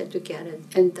wagons had to get it.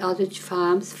 And all the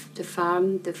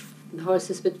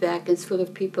horses with wagons full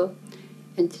of people.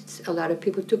 And a lot of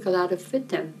people took a lot of with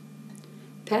them.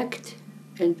 Packed,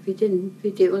 and we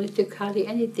only took hardly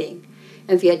anything.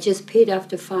 And we had just paid off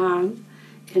the farm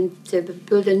and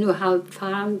built a new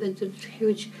farm with a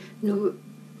huge new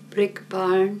brick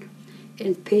barn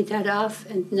and paid that off.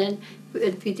 And then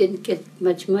we didn't get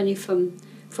much money from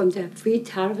the wheat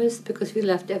harvest because we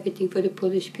left everything for the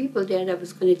Polish people there that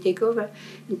was going to take over.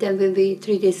 And then when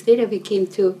 3 days later we came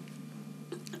to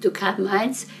Cap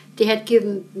Mines, they had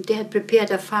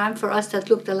prepared a farm for us that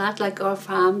looked a lot like our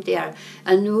farm there.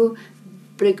 A new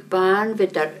brick barn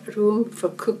with a room for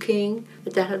cooking.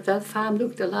 That farm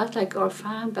looked a lot like our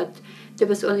farm, but there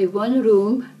was only one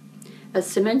room, a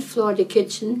cement floor, the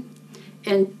kitchen,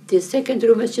 and the second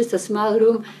room was just a small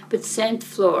room with sand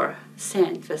floor.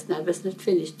 Sand was not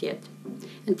finished yet.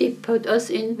 And they put us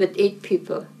in with 8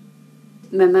 people.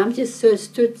 My mom just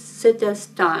sit there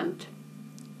stunned.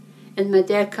 And my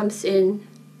dad comes in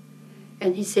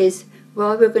and he says,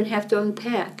 well, we're going to have to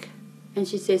unpack. And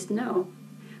she says, no,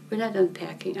 we're not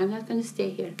unpacking. I'm not going to stay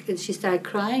here. And she started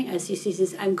crying as she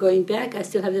says, I'm going back. I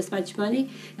still have this much money,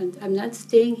 and I'm not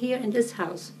staying here in this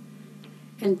house.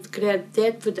 And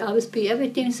Dad would always be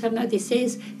everything somebody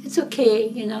says, it's okay,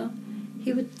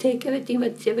 He would take everything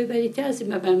what everybody tells him,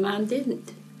 but my mom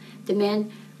didn't. The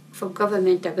man from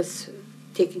government that was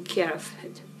taking care of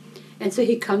it. And so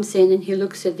he comes in and he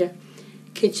looks at the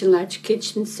kitchen, large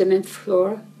kitchen, cement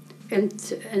floor, and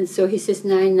so he says,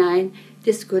 9,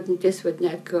 this would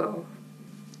not go.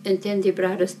 And then they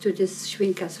brought us to this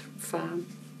Schwinkas farm.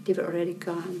 They were already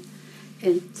gone.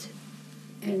 And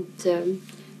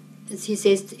he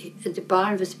says the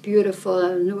barn was beautiful,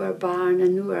 a newer barn, a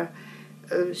newer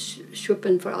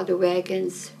schuppen for all the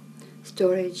wagons,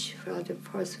 storage for all the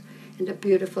horse, and a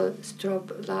beautiful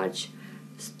large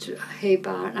hay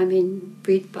barn,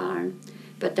 wheat barn.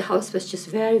 But the house was just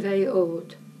very, very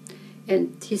old.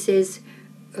 And he says,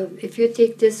 if you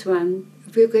take this one,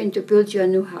 we're going to build you a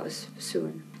new house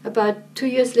soon. About 2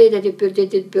 years later, they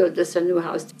did build us a new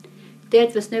house.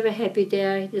 Dad was never happy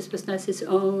there. This was not his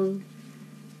own,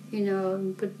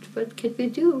 but what could we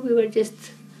do? We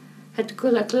had to go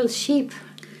like little sheep.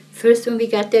 First, when we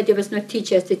got there was no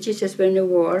teachers. The teachers were in the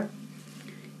war.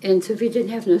 And so we didn't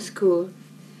have no school.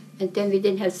 And then we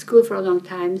didn't have school for a long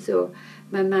time, so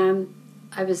my mom,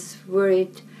 I was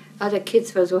worried. Other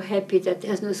kids were so happy that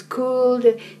there's no school.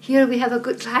 Here we have a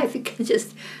good life. We can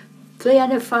just play on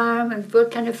the farm and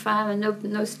work on the farm and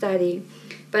no study.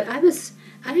 But I was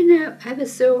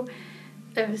so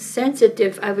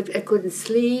sensitive. I couldn't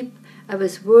sleep. I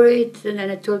was worried. And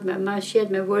then I told my mom, she had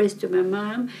my worries to my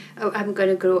mom. Oh, I'm going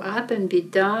to grow up and be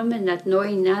dumb and not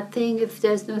knowing nothing if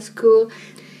there's no school.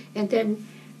 And then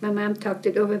my mom talked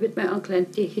it over with my uncle,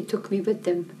 and he took me with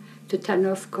them to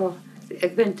Tarnówko. I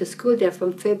went to school there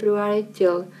from February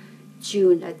till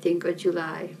June, I think, or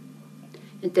July.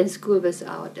 And then school was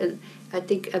out. And I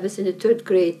think I was in the 3rd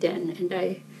grade then. And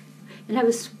I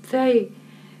was very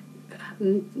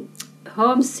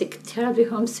homesick, terribly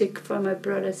homesick for my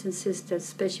brothers and sisters,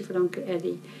 especially for Uncle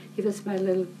Eddie. He was my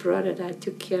little brother that I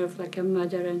took care of like a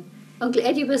mother. And Uncle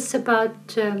Eddie was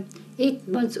about 8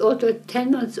 months old or 10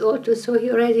 months old or so.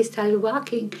 He already started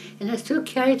walking, and I still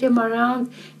carried him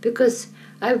around because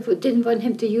I didn't want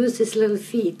him to use his little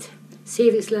feet,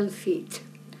 save his little feet.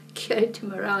 Carried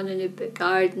him around in the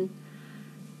garden.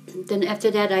 Then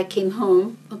after that I came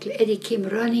home. Uncle Eddie came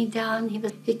running down.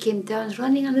 He came down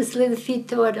running on his little feet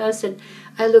toward us, and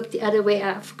I looked the other way.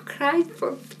 I cried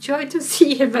for joy to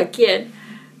see him again.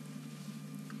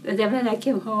 And then when I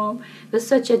came home, it was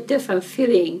such a different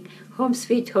feeling. Home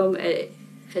sweet home,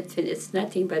 it's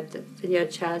nothing but when you're a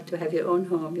child to have your own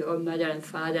home, your own mother and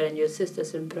father and your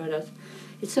sisters and brothers.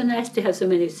 It's so nice to have so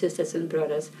many sisters and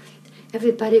brothers.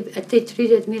 Everybody, they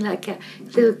treated me like a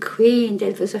little queen.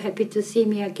 They were so happy to see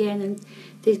me again. And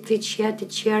we shared the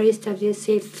cherries that they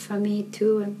saved for me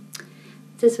too. And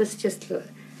this was just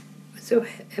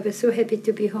I was so happy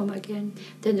to be home again.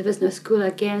 Then there was no school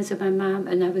again, so my mom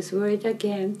and I was worried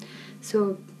again.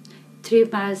 So 3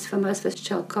 miles from us was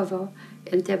Chalkovo,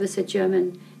 and there was a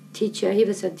German teacher. He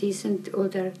was a decent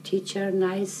older teacher,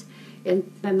 nice.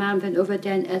 And my mom went over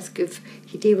there and asked if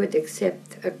they would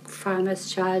accept a farmer's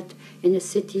child in a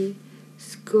city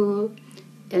school.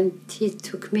 and he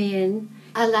took me in.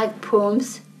 I like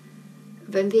poems.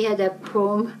 When we had a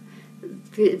poem,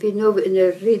 we know in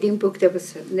a reading book, there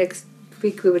was next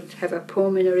week we would have a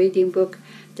poem in a reading book.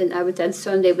 Then I would on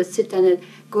Sunday would sit down and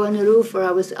go on the roof where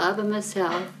I was all by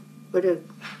myself, where the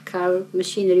car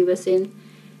machinery was in.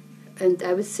 And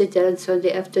I would sit there on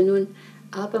Sunday afternoon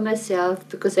all by myself,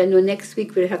 because I know next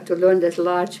week we'll have to learn this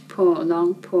large poem,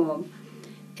 long poem.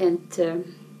 And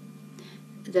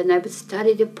then I would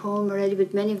study the poem already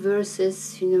with many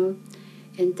verses, you know.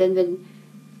 And then when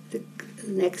the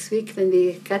next week when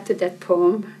we got to that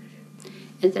poem,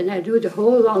 and then I knew the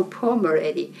whole long poem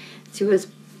already.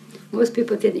 Most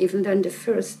people didn't even learn the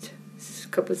first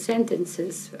couple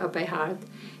sentences by heart.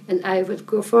 And I would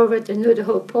go forward and know the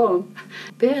whole poem.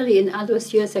 Barely in all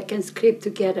those years I can scrape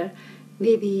together,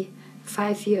 maybe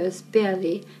 5 years,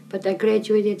 barely. But I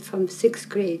graduated from 6th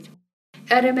grade.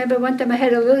 I remember one time I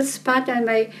had a little spot on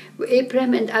my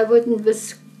apron, and I wouldn't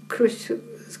with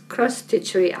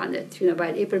cross-stitchery on it. You know, by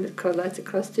an apron with lots of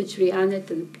cross-stitchery on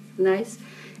it, and nice.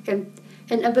 And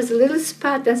it was a little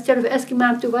spot. Instead of asking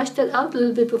Mom to wash that out a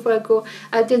little bit before I go,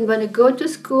 I didn't want to go to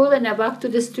school, and I walked to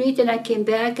the street, and I came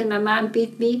back, and my mom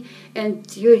beat me, and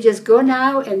you just go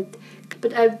now.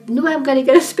 But I knew I'm going to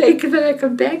get a spanking when I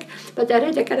come back, but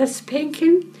I got a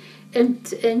spanking, and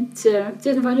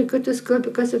didn't want to go to school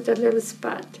because of that little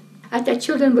spot. I thought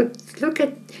children would look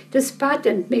at the spot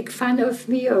and make fun of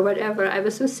me or whatever. I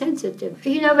was so sensitive.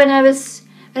 You know, I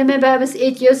remember I was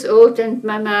 8 years old, and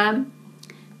my mom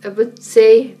would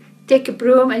say, take a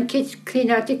broom and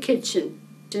clean out the kitchen.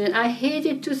 And I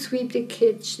hated to sweep the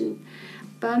kitchen.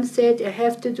 Mom said, I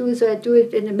have to do, so I do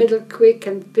it in the middle quick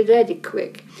and be ready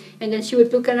quick. And then she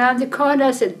would look around the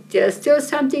corners and there's still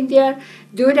something there,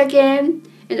 do it again.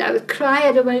 And I would cry,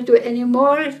 I don't want to do it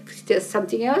anymore. There's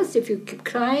something else. If you keep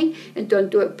crying and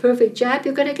don't do a perfect job,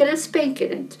 you're going to get a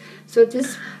spanking. And so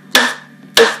this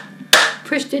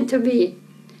pushed into me.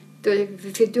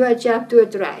 If you do a job, do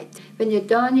it right. When you're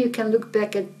done, you can look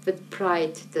back with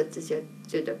pride that you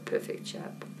did a perfect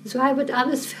job. So I would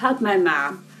always help my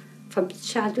mom from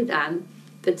childhood on.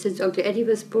 But since Uncle Eddie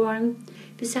was born,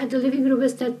 beside the living room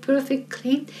was not perfect,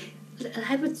 clean.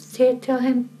 I would tell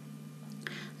him,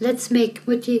 let's make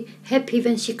Mutti happy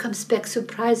when she comes back,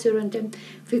 surprise her. And then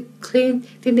we cleaned,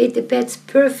 we made the beds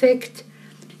perfect.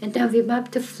 And then we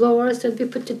mopped the floors, and we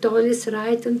put the dollies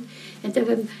right. And then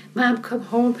when Mom come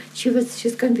home,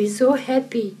 she's going to be so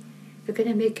happy. We're going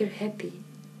to make her happy.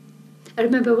 I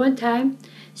remember one time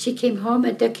she came home,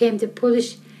 and there came the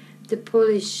Polish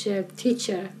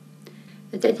teacher.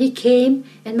 And then he came,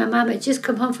 and my mom had just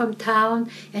come home from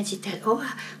town, and she said,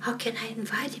 oh, how can I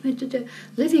invite him into the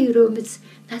living room? It's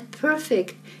not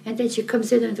perfect. And then she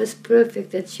comes in, and it was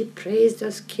perfect, and she praised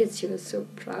us kids. She was so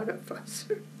proud of us.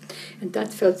 And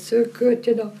that felt so good,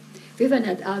 you know. We were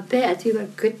not all bad. We were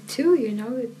good, too, you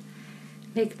know. It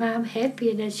make Mom happy,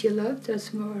 and then she loved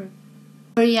us more.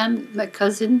 Marianne, my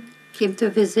cousin, came to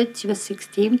visit. She was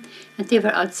 16, and they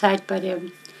were outside by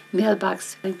the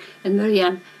mailbox. And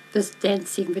Marianne was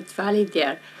dancing with Vali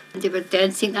there. And they were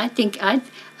dancing. I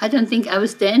don't think I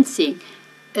was dancing.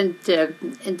 And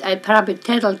I probably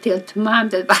tattletale to Mom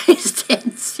that Vali's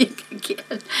dancing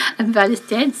again. And Vali's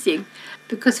dancing.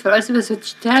 Because for us it was a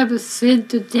terrible sin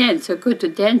to dance, or go to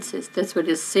dances. That's what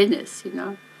a sin is, you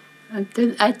know. And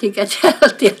then I think I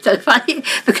tattletaled to Vali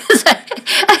because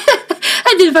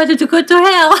I didn't want her to go to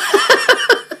hell.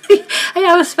 I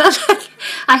always felt like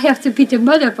I have to be the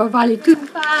mother for Vali too.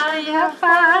 Feier,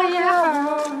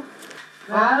 Feier,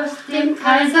 brauchst dem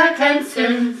Kaiser kein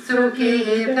Zins zu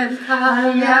geben.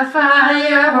 Feier,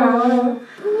 Feier,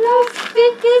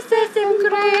 lustig ist es im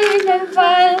grünen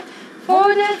Wald, wo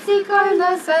der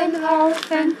Zigeuner sein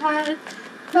Aufenthalt.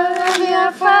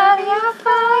 Feier, Feier,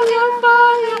 Feier,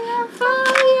 Feier,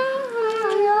 Feier,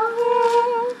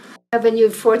 Feier. When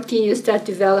you're 14, you start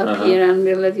developing and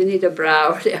you need a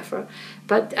brow or whatever.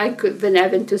 But when I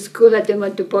went to school, I didn't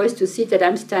want the boys to see that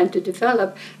I'm starting to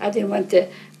develop. I didn't want the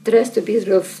dress to be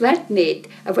real flat made.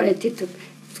 I wanted it to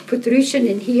put Rüschen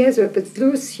in here, so it would be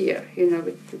loose here. You know,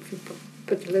 if you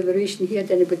put a little Rüschen here,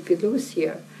 then it would be loose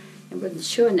here. It wouldn't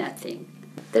show nothing.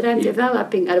 That I'm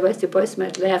developing, otherwise the boys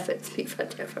might laugh at me,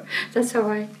 whatever. That's how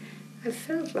I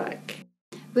felt like.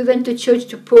 We went to church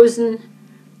to Posen.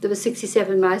 There was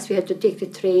 67 miles. We had to take the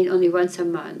train only once a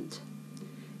month.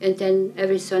 And then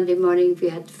every Sunday morning we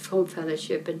had home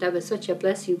fellowship, and that was such a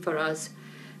blessing for us,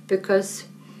 because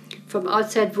from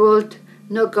outside world,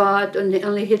 no God,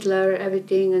 only Hitler,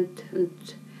 everything,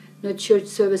 and no church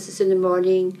services in the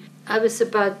morning. I was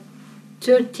about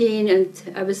 13, and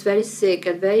I was very sick,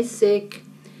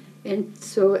 and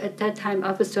so at that time, all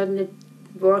of a sudden, the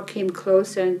war came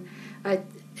closer, and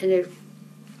And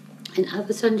all of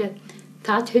a sudden the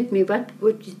thought hit me, what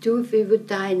would you do if we would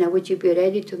die now? Would you be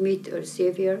ready to meet our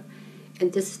Savior?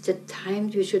 And this is the time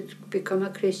you should become a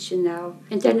Christian now.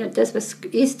 And then this was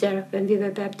Easter when we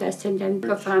were baptized, and then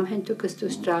our farmhand took us to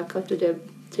Straka, to the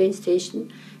train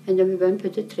station, and then we went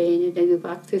with the train, and then we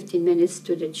walked 15 minutes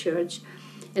to the church,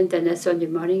 and then a Sunday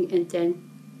morning, and then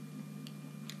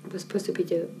it was supposed to be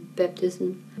the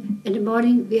baptism. In the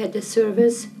morning we had the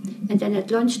service, and then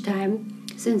at lunchtime,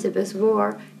 since it was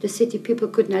war, the city people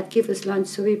could not give us lunch,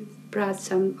 so we brought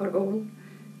some our own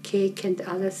cake and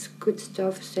other good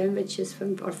stuff, sandwiches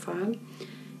from our farm.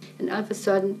 And all of a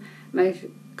sudden, my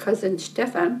cousin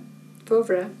Stefan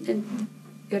Vovra and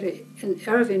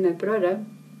Erwin, my brother,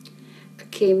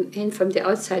 came in from the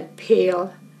outside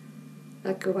pale,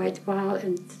 like a white wall,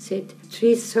 and said,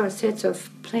 3 sets of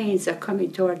planes are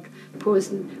coming toward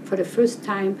Posen. For the first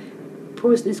time,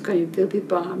 Posen will be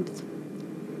bombed.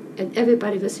 And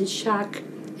everybody was in shock,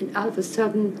 and all of a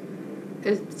sudden,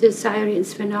 the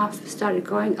sirens went off, started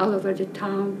going all over the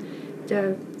town,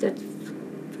 that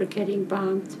were getting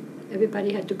bombed.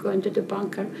 Everybody had to go into the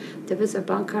bunker. There was a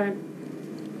bunker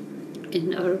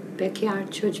in our backyard,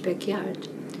 church backyard.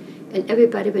 And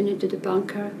everybody went into the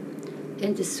bunker.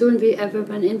 And as soon as we ever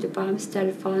went in, the bombs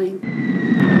started falling.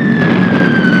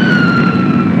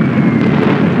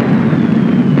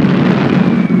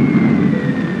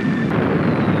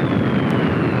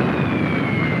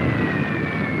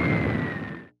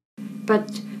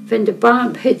 But when the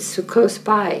bomb hits so close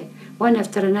by, one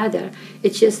after another,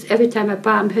 it's just every time a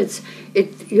bomb hits,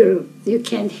 you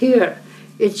can't hear.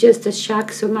 It's just a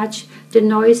shock so much, the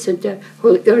noise, and the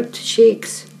whole earth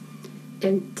shakes.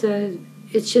 And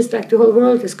it's just like the whole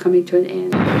world is coming to an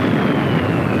end.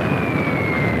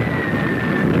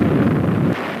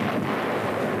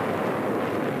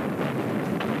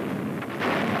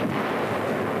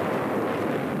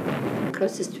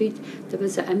 Across the street, there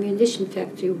was an ammunition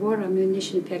factory, war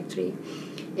ammunition factory,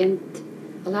 and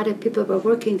a lot of people were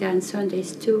working there on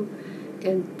Sundays too,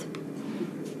 and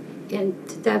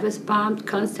that was bombed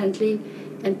constantly,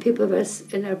 and people was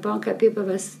in our bunker, people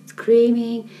were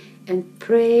screaming and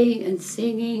praying and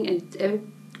singing, and it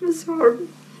was horrible.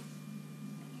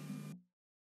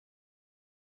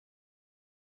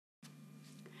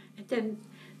 And then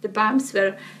the bombs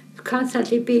were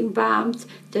constantly being bombed,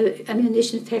 the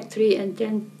ammunition factory, and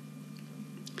then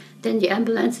the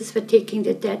ambulances were taking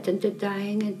the dead and the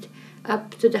dying and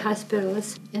up to the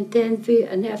hospitals. And then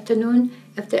in the afternoon,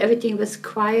 after everything was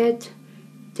quiet,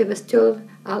 there was still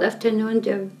all afternoon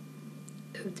the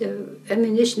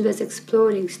ammunition was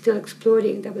exploding, still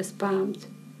exploding, that was bombed.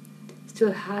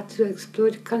 Still hard to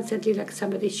explode, constantly like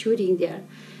somebody shooting there.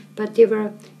 But they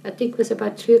were, I think it was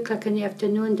about 3 o'clock in the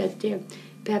afternoon that the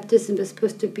baptism was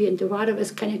supposed to be, and the water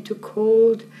was kind of too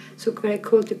cold, so very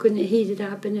cold they couldn't heat it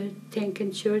up in a tank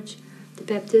in church, the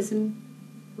baptism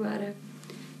water.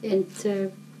 And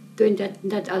doing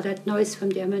all that noise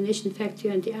from the ammunition factory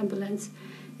and the ambulance,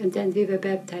 and then we were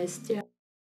baptized there.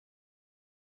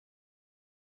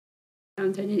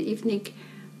 And then in the evening,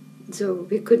 so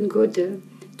we couldn't go to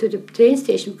the train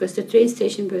station because the train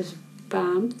station was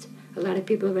bombed. A lot of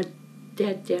people were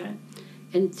dead there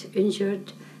and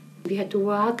injured. We had to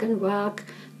walk and walk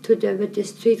with the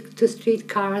street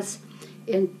cars,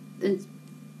 and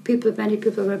many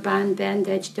people were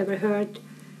bandaged, they were hurt,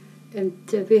 and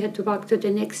we had to walk to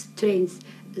the next train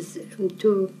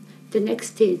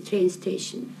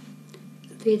station.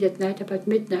 Late at night, about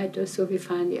midnight or so, we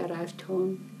finally arrived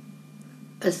home.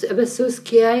 It was so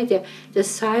scary, the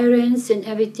sirens and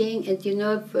everything, and you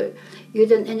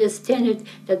don't understand it,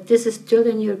 that this is still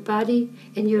in your body,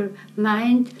 in your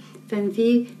mind. When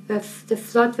the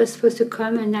flood was supposed to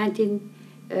come in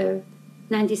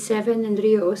 1997 in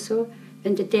Rio also,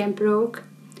 when the dam broke,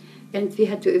 and we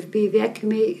had to be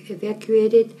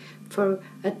evacuated for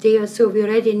a day or so. We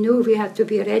already knew we have to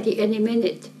be ready any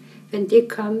minute. When they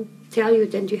come, tell you,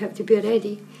 then you have to be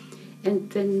ready.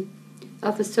 And when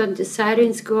all of a sudden the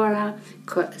sirens go around,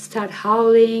 start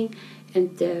howling,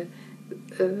 and the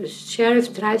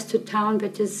sheriff drives to town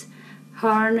with his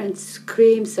horn and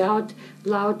screams out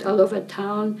loud all over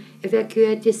town,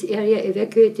 evacuate this area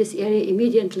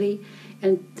immediately.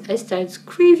 And I start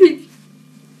screaming.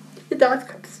 The dog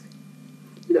comes,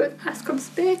 the ass comes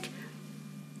back.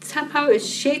 Somehow it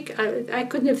shake. I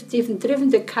couldn't have even driven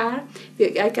the car.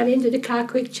 I got into the car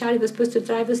quick. Charlie was supposed to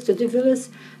drive us to the Villas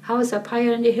house up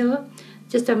higher on the hill,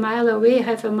 just a mile away,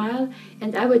 half a mile,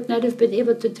 and I would not have been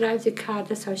able to drive the car.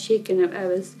 That's how shaken I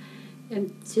was.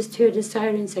 And just heard the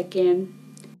sirens again.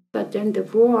 But then the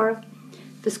war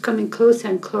was coming closer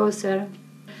and closer.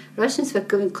 Russians were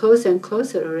coming closer and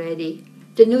closer already.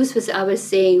 the news was always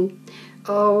saying,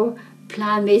 oh,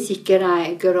 planmäßig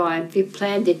geräumt. We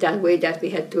planned it that way, that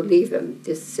we had to leave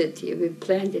this city. We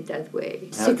planned it that way.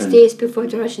 6 days before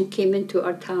the Russians came into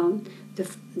our town,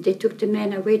 they took the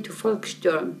men away to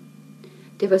Volkssturm.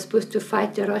 They were supposed to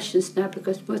fight the Russians now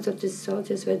because most of the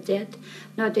soldiers were dead.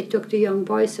 Now they took the young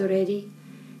boys already.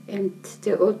 And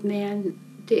the old man,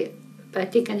 I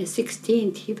think on the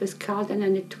 16th, he was called, and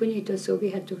on the 20th or so, we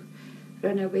had to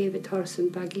run away with horse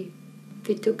and buggy.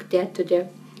 We took that to the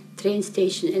train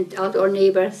station, and all our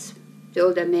neighbors, the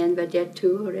older men were there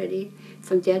too already.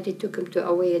 From there they took him to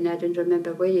away, and I don't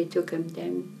remember where they took him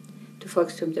then, to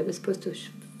Volkssturm. They were supposed to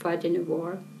fight in a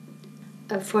war.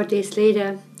 4 days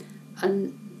later, I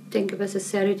think it was a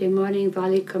Saturday morning,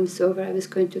 Wally comes over. I was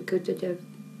going to go to the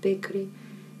bakery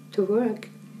to work,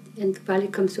 and Wally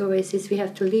comes over. He says, we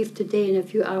have to leave today in a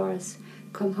few hours.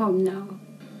 Come home now.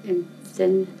 And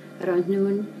then around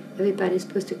noon, everybody's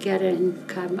supposed to gather in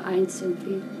Carbon 1, and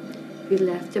we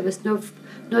left. There was no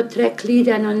track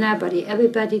leader, no nobody.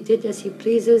 Everybody did as he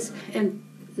pleases. And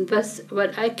was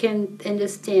what I can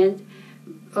understand,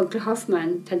 Uncle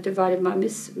Hoffman, Tante Wally,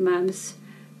 Mom's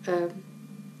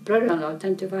brother-in-law,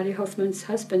 Tante Wally Hoffman's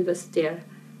husband, was there.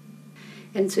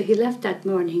 And so he left that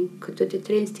morning, go to the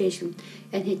train station,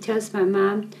 and he tells my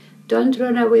mom, don't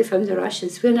run away from the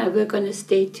Russians. We're going to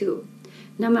stay too.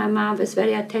 Now my mom was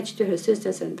very attached to her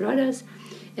sisters and brothers,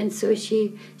 and so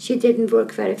she didn't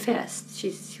work very fast.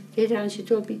 Later on she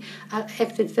told me, I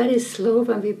acted very slow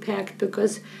when we packed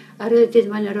because I really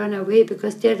didn't want to run away,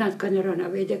 because they're not going to run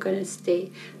away, they're going to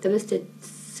stay. That was the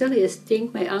silliest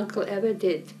thing my uncle ever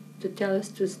did, to tell us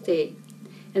to stay.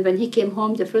 And when he came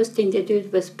home, the first thing they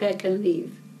did was pack and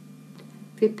leave.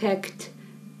 We packed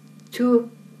 2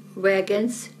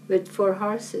 wagons with 4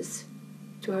 horses,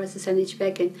 2 horses on each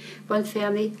wagon. One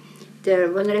family,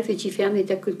 one refugee family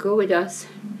that could go with us,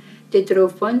 they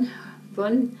drove one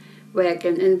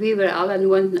wagon, and we were all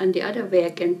on the other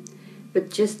wagon,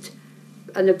 with just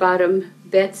on the bottom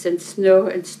beds and snow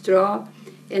and straw,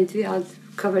 and we all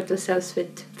covered ourselves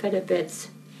with feather beds.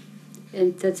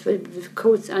 And that's what, with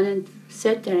coats on, and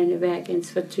sat there in the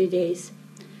wagons for 3 days.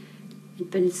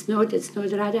 And when it snowed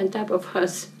right on top of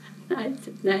us,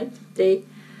 day.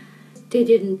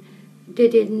 They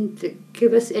didn't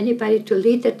give us anybody to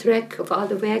lead the trek of all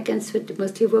the wagons, with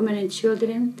mostly women and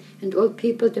children and old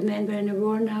people. The men were in the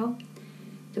war now.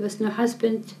 There was no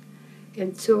husband.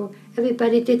 And so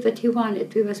everybody did what he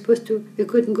wanted. We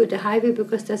couldn't go the highway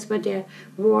because that's where the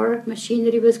war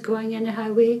machinery was going in the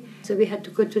highway. So we had to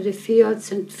go to the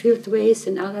fields and fieldways,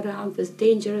 and all around was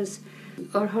dangerous.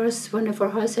 One of our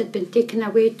horses had been taken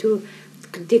away to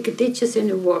dig ditches in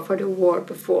the war, for the war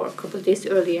before, a couple of days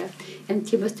earlier. And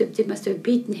they must have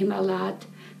beaten him a lot,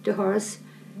 the horse.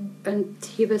 And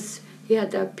he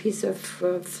had a piece of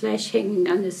flesh hanging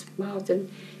on his mouth, and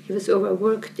he was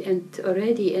overworked and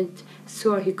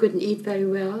sore. He couldn't eat very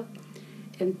well.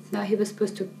 And now he was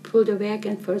supposed to pull the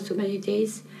wagon for so many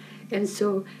days. And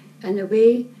so on the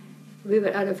way, we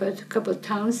were out of a couple of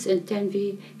towns, and then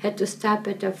we had to stop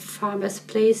at a farmer's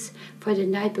place for the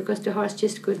night because the horse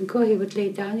just couldn't go. He would lay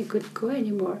down, he couldn't go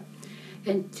anymore.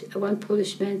 And one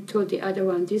Polish man told the other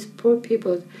one, these poor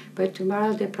people, by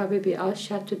tomorrow they'll probably be all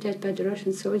shot to death by the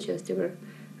Russian soldiers.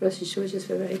 Russian soldiers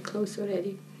were very close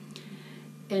already.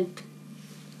 And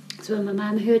so when my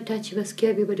mom heard that, she was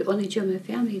scared. We were the only German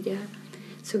family there.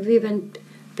 So we went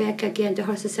back again. The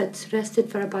horses had rested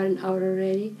for about an hour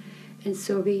already. And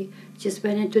so we just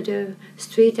went into the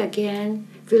street again.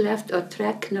 We left our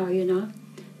track now,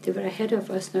 They were ahead of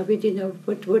us now. We didn't know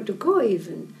where to go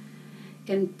even.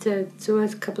 And so a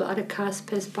couple of other cars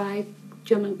passed by,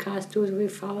 German cars too, we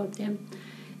followed them.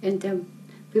 And then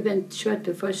we went short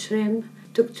before Schrim.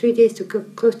 Took 3 days to go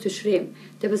close to Schrim.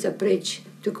 There was a bridge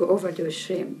to go over the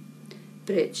Schrim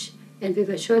bridge. And we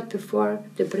were short before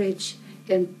the bridge,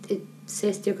 and it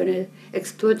says they're going to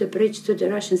explode the bridge so the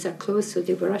Russians are close, so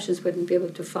the Russians wouldn't be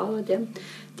able to follow them.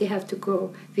 We had to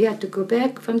go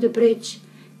back from the bridge,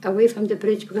 away from the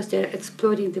bridge, because they're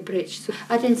exploding the bridge. So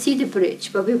I didn't see the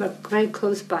bridge, but we were very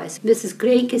close by. Mrs.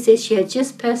 Granke says she had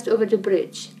just passed over the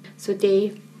bridge. So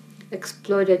they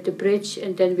exploded the bridge,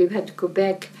 and then we had to go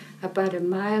back about a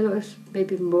mile or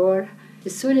maybe more.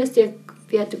 As soon as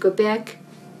we had to go back,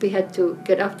 we had to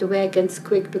get off the wagons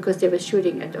quick because they were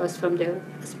shooting at us from the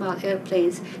small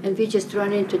airplanes. And we just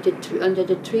ran under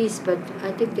the trees, but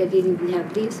I think they didn't even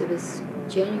have leaves. It was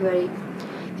January.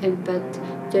 But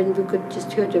then we could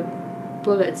just hear the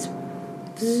bullets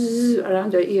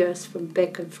around our ears from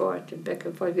back and forth, and back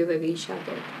and forth. We were being shot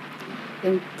at.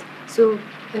 And so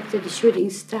after the shooting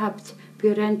stopped,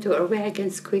 we ran to our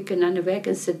wagons quick, and on the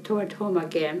wagons and toward home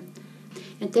again.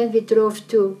 And then we drove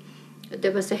to,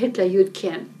 there was a Hitler youth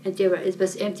camp, and it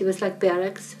was empty, it was like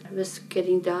barracks. It was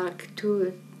getting dark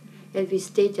too, and we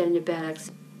stayed there in the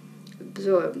barracks.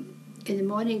 So in the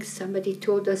morning, somebody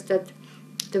told us that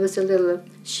there was a little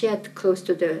shed close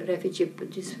to the refugee,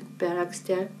 this barracks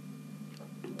there.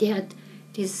 They had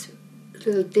these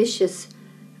little dishes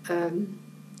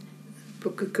you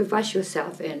could wash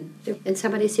yourself in. And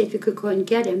somebody said we could go and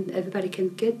get him. Everybody can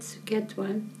get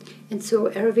one. And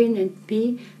so Erwin and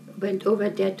me went over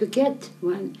there to get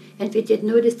one. And we did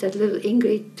notice that little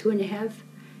Ingrid, 2.5,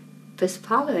 was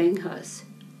following us.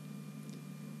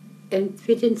 And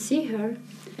we didn't see her.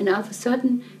 And all of a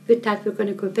sudden, we thought we were going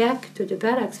to go back to the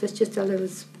barracks with just a little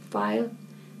while,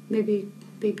 maybe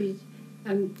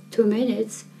 2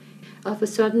 minutes. All of a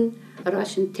sudden, a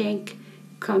Russian tank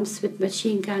comes with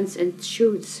machine guns and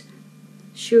shoots,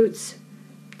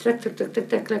 truck,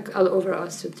 all over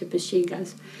us with the machine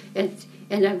guns.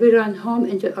 And we run home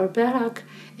into our barrack,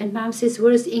 and Mom says,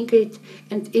 "Where's Ingrid?"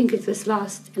 And Ingrid was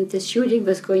lost, and the shooting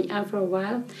was going on for a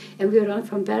while, and we ran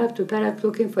from barrack to barrack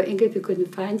looking for Ingrid. We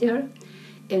couldn't find her,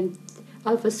 and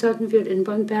all of a sudden we were in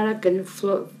one barrack, and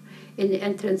in the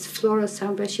entrance floor or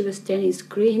somewhere, she was standing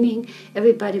screaming.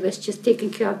 Everybody was just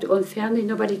taking care of their own family.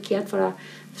 Nobody cared for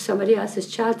somebody else's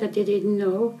child that they didn't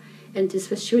know. And this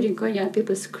was shooting going on,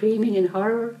 people screaming in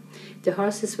horror. The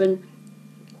horses were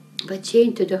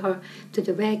chained to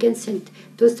the wagons, and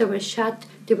those that were shot,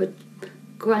 they would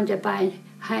go on their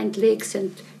hind legs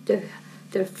and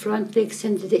their front legs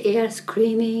into the air,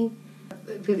 screaming.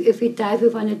 If we died, we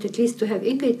wanted at least to have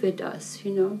Ingrid with us,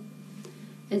 you know.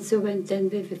 And so when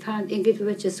we found Ingrid, we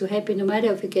were just so happy. No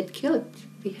matter if we get killed,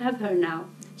 we have her now.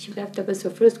 She left. That was her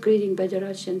first greeting by the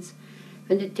Russians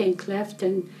when the tank left,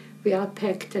 and we all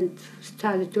packed and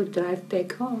started to drive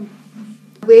back home.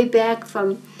 Way back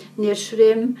from near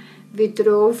Shrim, we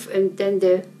drove, and then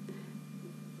the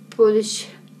Polish,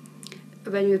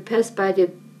 when we passed by the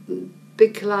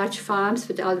big, large farms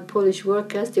with all the Polish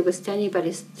workers, they were standing by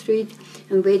the street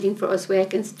and waiting for us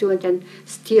wagons to, and then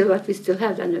steal what we still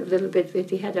had on a little bit what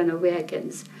we had on our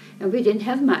wagons. And we didn't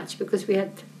have much because we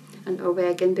had on our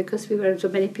wagon, because we were so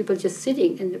many people just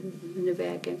sitting in the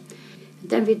wagon. And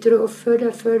then we drove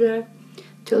further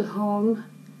till home.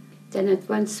 Then at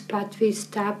one spot we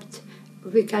stopped.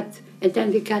 And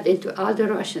then we got into all the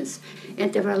Russians.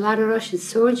 And there were a lot of Russian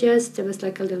soldiers. There was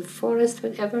like a little forest,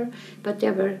 whatever. But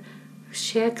there were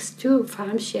shacks too,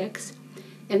 farm shacks.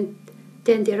 And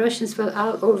then the Russians were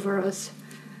all over us,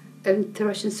 and the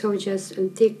Russian soldiers.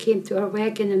 And they came to our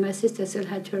wagon, and my sister still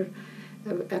had her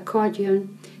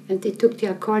accordion. And they took the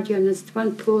accordion, and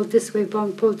one pulled this way,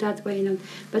 one pulled that way. And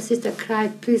my sister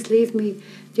cried, "Please leave me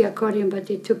the accordion," but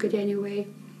they took it anyway.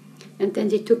 And then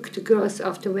they took the girls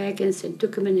off the wagons and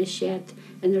took them in a shed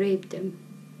and raped them.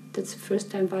 That's the first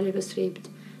time Vali was raped,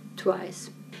 twice.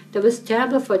 That was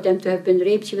terrible for them to have been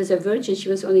raped. She was a virgin. She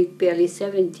was only barely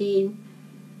 17,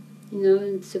 you know,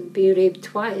 and so being raped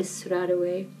twice right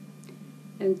away.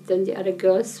 And then the other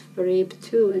girls were raped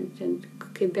too, and then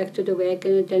came back to the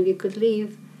wagon, and then we could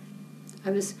leave.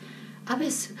 I was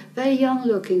very young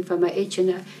looking for my age,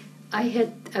 and I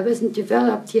wasn't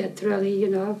developed yet, really, you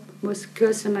know. Most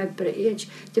girls in my age,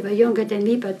 they were younger than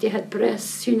me, but they had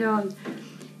breasts, you know.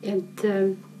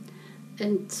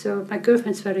 And so my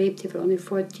girlfriends were raped. They were only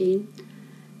 14.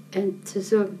 And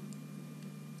so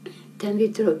then we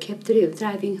kept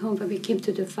driving home. When we came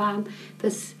to the farm, it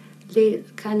was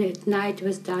late, kind of at night. It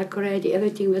was dark already.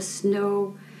 Everything was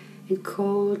snow and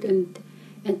cold, and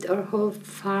our whole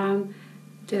farm,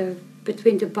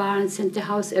 between the barns and the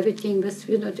house, everything was,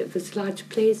 you know, it was a large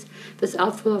place. It was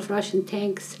all full of Russian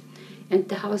tanks. And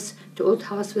the old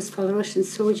house was full of Russian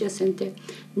soldiers, and the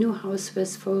new house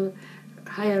was full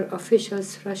higher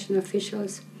officials, Russian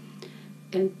officials.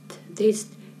 And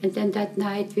then that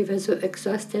night we were so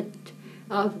exhausted.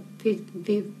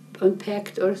 We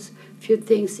unpacked our few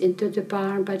things into the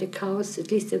barn by the cows.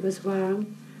 At least it was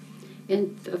warm,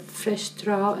 and fresh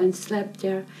straw, and slept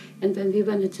there. And when we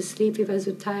wanted to sleep, we were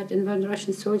so tired. And one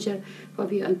Russian soldier, while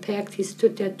we unpacked, he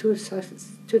stood there too,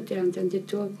 and then they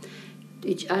told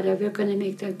each other, "We're going to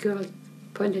make that girl,"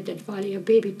 pointed at Vali, "a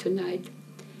baby tonight."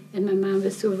 And my mom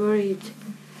was so worried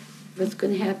what's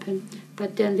going to happen.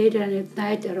 But then later at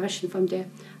night, a Russian from the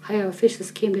higher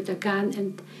officials came with a gun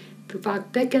and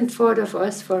walked back and forth of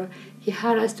us. He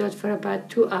harassed us for about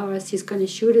 2 hours. "He's going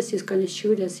to shoot us, he's going to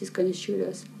shoot us, he's going to shoot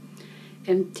us."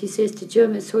 And he says the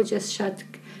German soldiers shot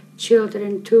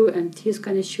children too, and he's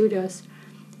going to shoot us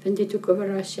when they took over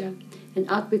Russia. And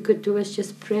all we could do was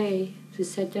just pray. We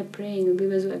sat there praying, and we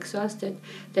were so exhausted.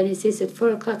 Then he says at 4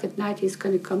 o'clock at night he's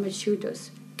going to come and shoot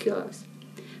us, kill us.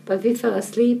 But we fell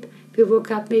asleep. We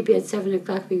woke up maybe at 7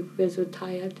 o'clock. We were so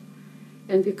tired.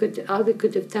 And all we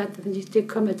could have thought, when they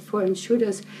come at 4 and shoot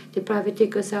us, they'd probably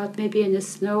take us out maybe in the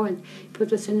snow and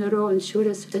put us in a row and shoot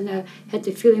us. And I had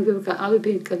the feeling we were all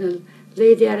going to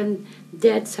lay there and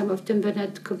dead. Some of them were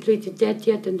not completely dead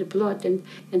yet in the blood, and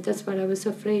that's what I was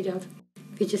afraid of.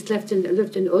 We just lived in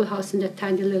an old house in that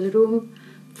tiny little room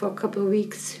for a couple of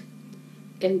weeks.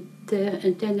 And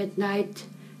then at night,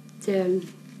 the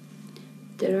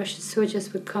Russian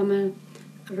soldiers would come and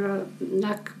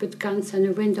knock with guns on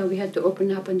the window. We had to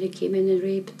open up, and they came in and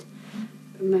raped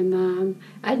my mom.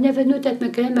 I never knew that my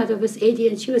grandmother was 80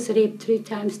 and she was raped 3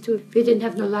 times too. We didn't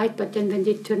have no light, but then when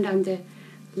they turned on the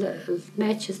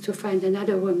matches to find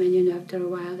another woman, after a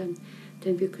while, and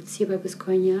then we could see what was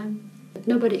going on. But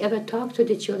nobody ever talked to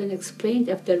the children, explained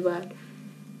afterward.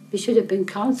 We should have been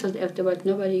counseled afterward.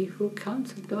 Nobody who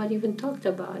counseled, nobody even talked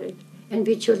about it. And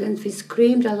we children, we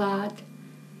screamed a lot.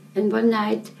 And one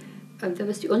night, that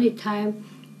was the only time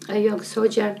a young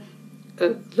soldier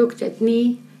looked at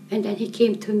me, and then he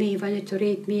came to me, wanted to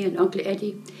rape me and Uncle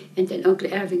Eddie. And then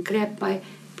Uncle Erwin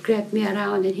grabbed me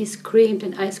around, and he screamed,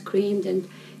 and I screamed, and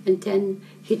then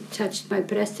he touched my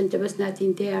breast, and there was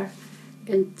nothing there.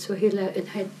 And so he left, and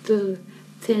had little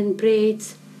thin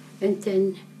braids, and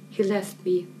then he left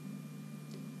me.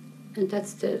 And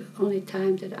that's the only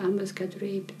time that I almost got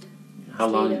raped. How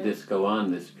long did this go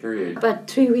on, this period? About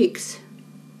 3 weeks,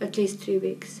 at least 3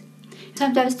 weeks.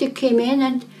 Sometimes they came in,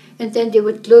 and then they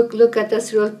would look at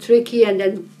us real tricky, and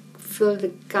then fill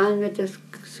the gun with the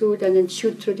suit, and then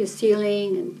shoot through the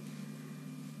ceiling. And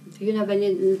when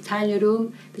you're in a tiny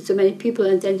room with so many people,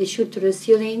 and then they shoot through the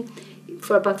ceiling,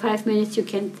 for about 5 minutes you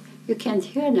can't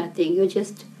hear nothing. You're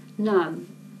just numb.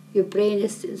 Your brain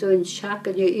is so in shock,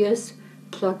 and your ears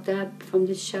plugged up from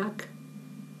the shock.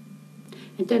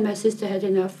 And then my sister had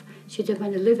enough. She didn't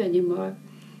want to live anymore.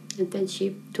 And then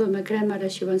she told my grandmother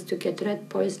she wants to get rat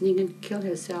poisoning and kill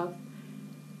herself.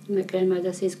 And my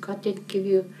grandmother says, God didn't give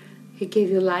you, He gave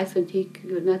you life, and you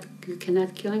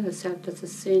cannot kill yourself. That's a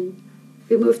sin.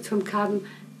 We moved from Kaben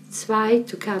 2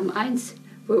 to Kaben 1,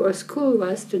 where our school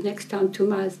was, to next town 2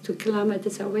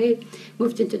 kilometers away.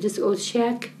 Moved into this old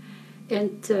shack,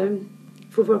 and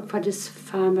we worked for this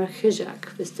farmer,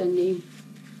 Chizak was the name.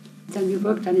 Then we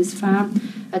worked on his farm,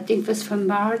 I think it was from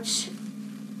March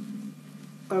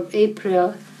or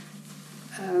April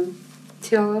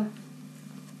till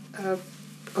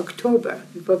October.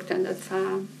 We worked on that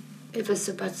farm. It was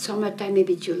about summertime,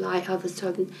 maybe July. All of a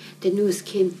sudden, the news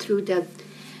came through that,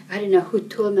 I don't know who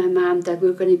told my mom that we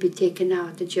were going to be taken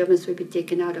out, the Germans would be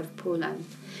taken out of Poland.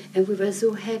 And we were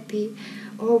so happy.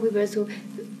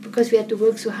 Because we had to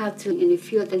work so hard in the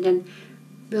field, and then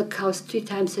milk cows 3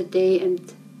 times a day,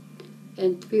 and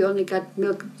we only got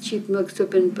cheap milk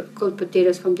soup and cold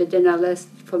potatoes from the dinner list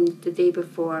from the day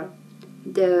before.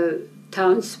 The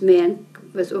townsman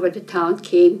was over the town,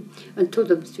 came and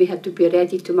told us we had to be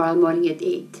ready tomorrow morning at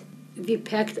 8. We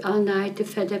packed all night, the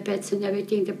feather beds and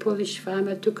everything. The Polish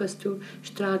farmer took us to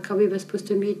Stralka. We were supposed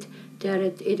to meet there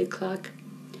at 8 o'clock.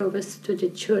 It was to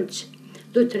the church,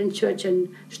 Lutheran church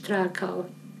in Stralka.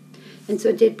 And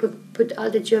so they put all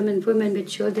the German women with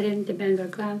children, the men were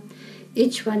gone,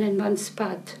 each one in one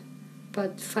spot,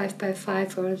 about 5 by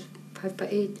 5 or 5 by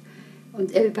 8.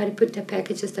 And everybody put their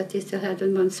packages that they still had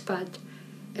in one spot.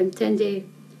 And then the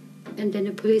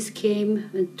police came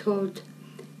and told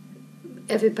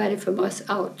everybody from us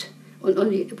out. And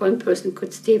only one person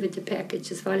could stay with the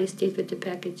packages. Wally stayed with the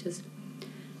packages.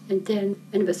 And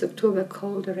it was October,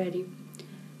 cold already.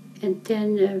 And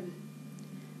then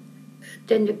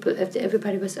after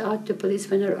everybody was out, the police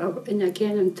went in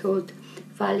again and told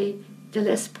Wally, the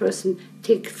last person,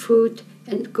 take food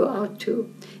and go out too.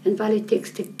 And Wally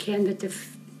takes the can with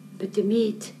the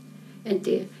meat and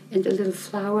the little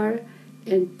flour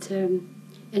and the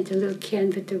little can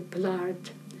with the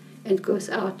lard, and goes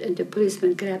out, and the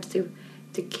policeman grabs the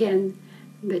can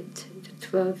with the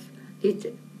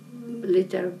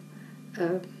 12-liter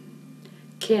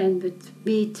can with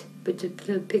meat, with the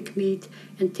little pig meat,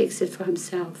 and takes it for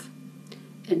himself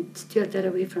and steals that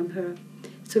away from her.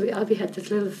 So we had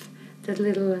that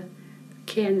little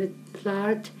can with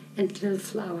lard and little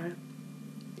flour.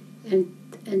 And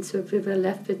so we were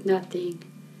left with nothing.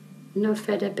 No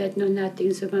feather bed, no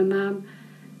nothing. So my mom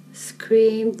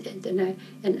screamed,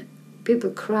 and people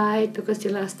cried because they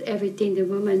lost everything. The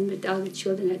woman with all the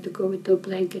children had to go with no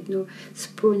blanket, no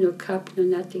spoon, no cup, no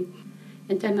nothing.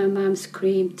 And then my mom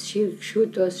screamed,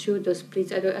 shoot us,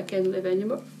 please, I can't live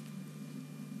anymore.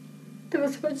 There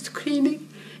was so much screaming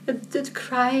and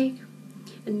crying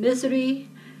and misery.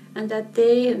 And that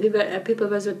day, people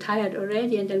were so tired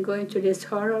already, and then going through this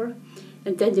horror.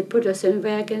 And then they put us in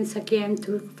wagons again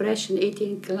to ration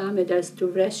 18 kilometers to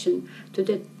ration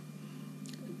to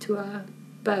a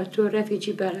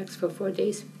refugee barracks for 4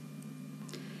 days.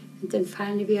 And then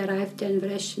finally we arrived in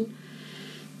Ration.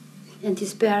 And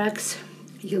this barracks,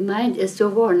 your mind is so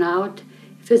worn out,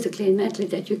 physically and mentally,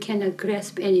 that you cannot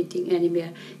grasp anything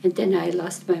anymore. And then I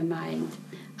lost my mind.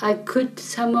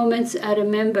 Some moments I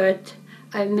remembered,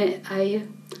 I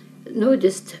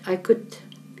noticed I could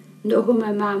know who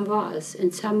my mom was.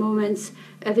 And some moments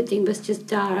everything was just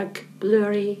dark,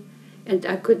 blurry, and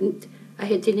I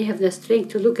didn't have the strength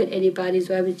to look at anybody,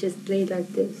 so I would just lay like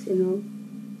this, you know.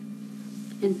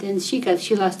 And then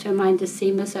she lost her mind the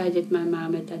same as I did, my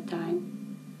mom, at that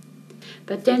time.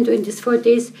 But then during these 4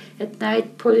 days at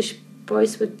night, Polish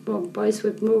boys would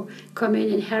come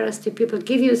in and harass the people.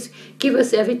 Give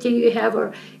us everything you have,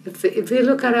 or if we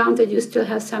look around and you still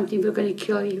have something, we're going to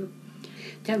kill you.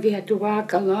 Then we had to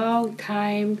walk a long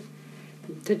time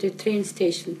to the train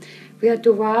station. We had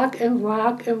to walk and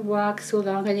walk and walk so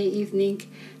long in the evening,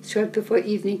 short before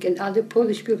evening, and all the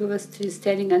Polish people were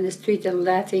standing on the street and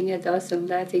laughing at us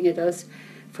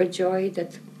for joy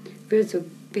that we're so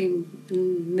being in a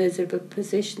miserable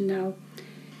position now.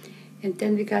 And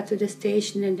then we got to the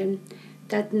station, and then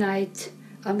that night,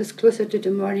 almost closer to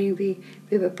the morning,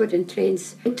 we were put in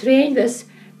trains. The train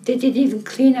they didn't even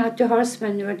clean out the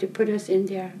horsemen where they put us in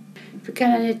there. We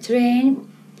got on a train,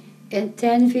 and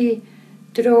then we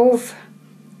drove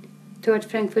toward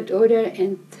Frankfurt-Oder,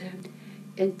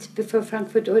 and before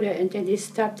Frankfurt-Oder, and then they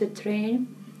stopped the train.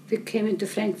 We came into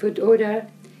Frankfurt-Oder,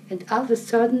 and all of a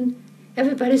sudden,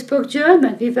 everybody spoke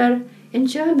German. We were in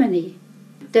Germany.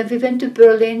 Then we went to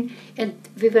Berlin, and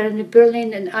we were in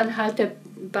Berlin and Anhalter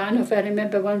Bahnhof. I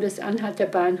remember one was Anhalter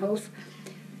Bahnhof.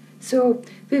 So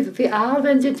we all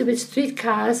went into the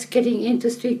streetcars, getting into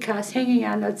streetcars, hanging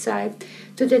out outside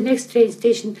to the next train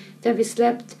station. Then we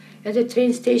slept, and the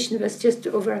train station was just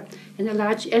over in a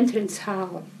large entrance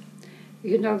hall,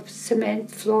 you know,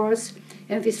 cement floors,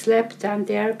 and we slept down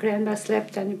there. Grandma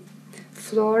slept on the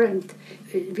floor, and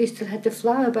we still had the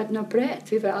flour but no bread.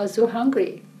 We were all so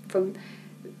hungry from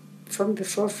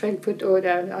before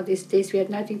Frankfurt-Oder. All these days we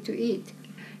had nothing to eat.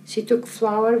 She took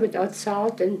flour without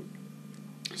salt, and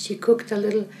she cooked a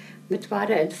little with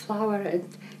water and flour, and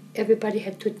everybody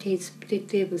had 2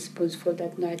 tablespoons for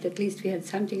that night. At least we had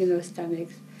something in our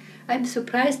stomachs. I'm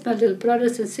surprised my little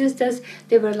brothers and sisters,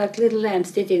 they were like little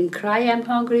lambs. They didn't cry, I'm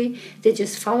hungry. They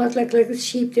just followed like little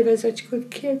sheep. They were such good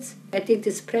kids. I think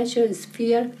this pressure, this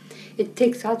fear, it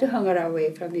takes all the hunger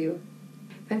away from you.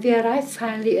 When we arrived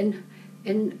finally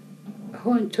in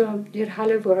Hohenturm, near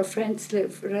Halle, where our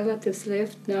relatives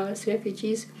lived now as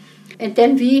refugees, and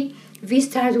then we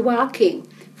started walking.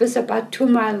 It was about a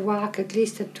 2-mile walk, at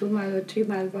least a 2-mile or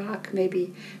 3-mile walk,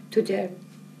 maybe, to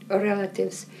our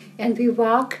relatives. And we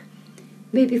walk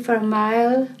maybe for a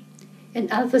mile,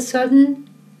 and all of a sudden,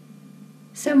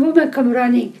 some woman come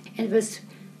running. And it was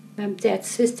my dad's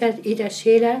sister, Ida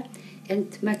Scheler,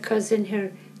 and my cousin,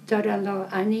 her daughter-in-law,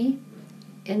 Annie,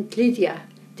 and Lydia.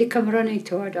 They come running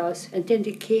toward us, and then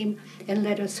they came and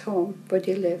led us home where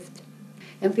they lived.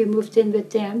 And we moved in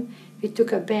with them. We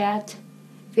took a bath.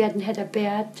 We hadn't had a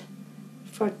bath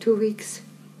for 2 weeks.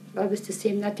 Always the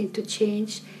same, nothing to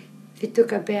change. We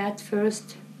took a bath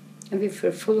first, and we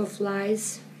were full of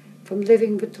flies from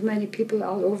living with too many people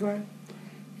all over,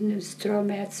 in the straw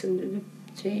mats and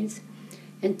the trains.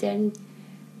 And then,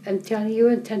 I'm telling you,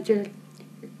 until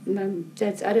my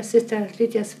dad's other sister,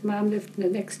 Lydia's mom, lived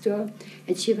next door,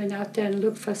 and she went out there and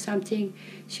looked for something.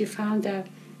 She found a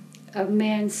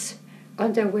man's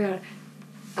underwear,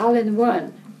 all in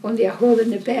one, only a hole in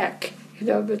the back, you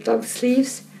know, with long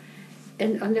sleeves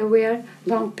and underwear,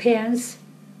 long pants,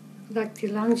 like the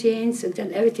long jeans, and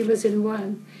then everything was in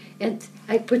one. And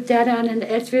I put that on, and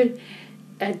Edwin,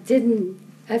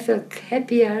 I felt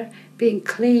happier being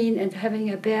clean and having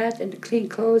a bath and clean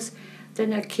clothes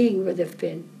than a king would have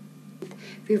been.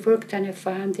 We worked on a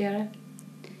farm there,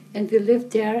 and we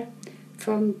lived there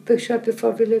short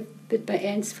before we lived with my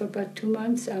aunts for about 2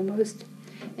 months almost,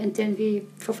 and then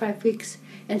for 5 weeks,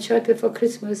 and short before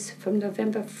Christmas, from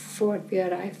November 4th we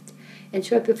arrived, and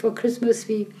short before Christmas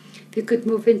we could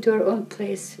move into our own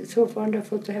place. It's so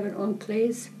wonderful to have our own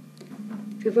place.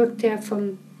 We worked there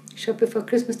from short before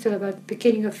Christmas till about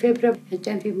beginning of February, and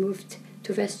then we moved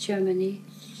to West Germany,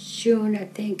 June I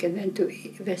think, and went to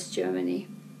West Germany.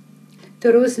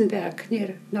 To Rosenberg,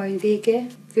 near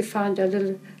Neuenwege, we found a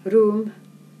little room,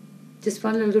 just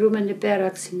one little room in the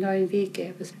barracks in Neuenwege.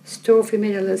 It was a stove. We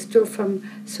made a little stove from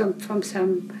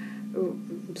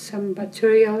some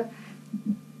material,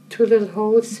 2 little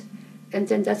holes, and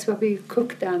then that's what we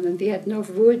cooked on. And we had no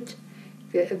wood.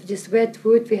 Just wet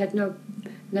wood. We had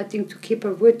nothing to keep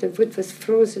our wood. The wood was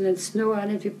frozen and snow on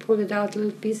it. We pulled it out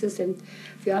little pieces, and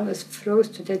we almost froze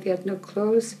to death. We had no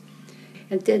clothes.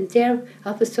 And then there,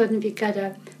 all of a sudden, we got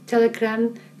a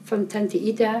telegram from Tante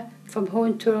Ida, from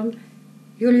Hohenturm.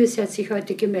 Julius hat sich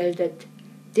heute gemeldet.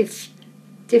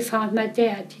 They found my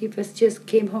dad. He was just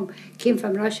came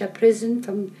from Russia prison,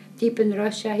 from deep in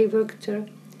Russia. He worked there.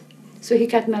 So he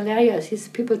got malaria. His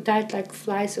people died like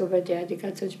flies over there. They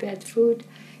got such bad food.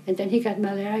 And then he got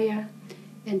malaria.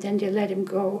 And then they let him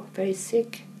go, very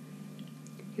sick.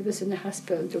 He was in the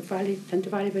hospital. The Valley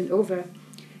went over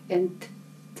and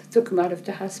took him out of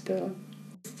the hospital.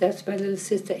 That's my little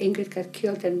sister Ingrid got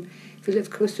killed, and we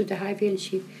lived close to the highway, and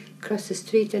she crossed the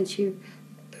street, and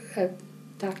a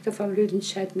doctor from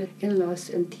Rüdenscheid, my in-laws,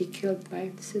 and he killed my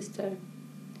sister.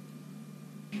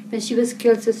 When she was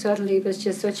killed so suddenly, it was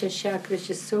just such a shock. It was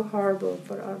just so horrible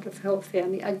for all the whole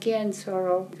family. Again,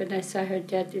 sorrow. When I saw her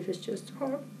dead, it was just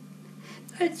horrible.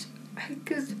 I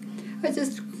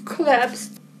just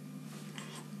collapsed.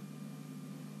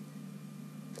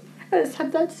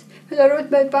 Sometimes when I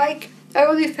rode my bike, I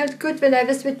only felt good when I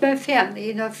was with my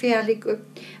family, fairly good.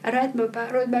 I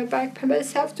rode my bike by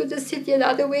myself to the city,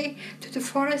 another way to the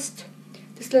forest,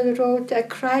 this little road. I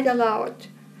cried aloud.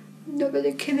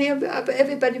 Nobody came here,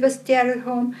 everybody was there at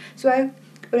home. So I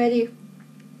already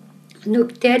knew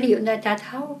Daddy, and I thought,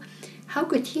 how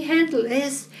could he handle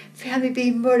his family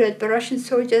being murdered by Russian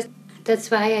soldiers? That's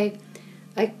why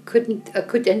I couldn't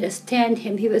understand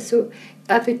him. He was so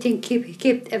he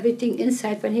kept everything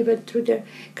inside when he went through the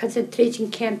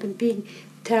concentration camp and being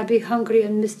terribly hungry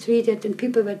and mistreated, and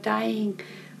people were dying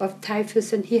of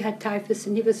typhus, and he had typhus,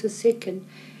 and he was so sick and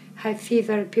high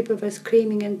fever, and people were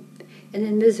screaming and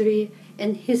in misery,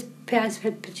 and his parents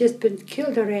had just been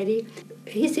killed already.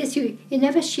 He says he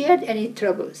never shared any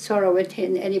sorrow with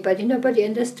anybody. Nobody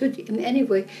understood him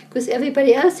anyway, because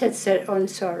everybody else had their own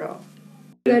sorrow.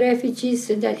 We were refugees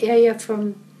in that area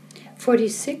from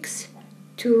 46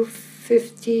 to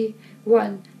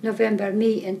 51, November,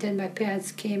 me, and then my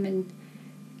parents came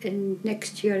in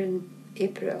next year in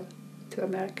April to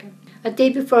America. A day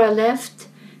before I left,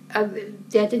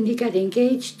 Dad and me got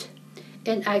engaged,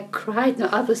 and I cried. Now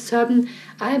all of a sudden,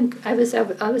 I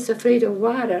was afraid of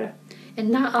water.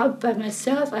 And now all by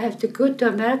myself, I have to go to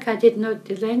America. I didn't know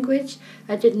the language.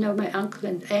 I didn't know my uncle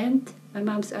and aunt, my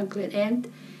mom's uncle and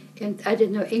aunt, and I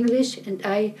didn't know English. And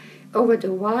I, over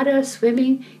the water,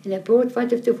 swimming in a boat.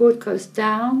 What if the boat goes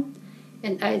down?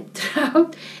 And I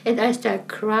drowned, and I started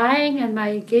crying on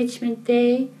my engagement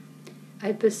day.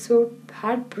 I was so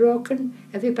heartbroken.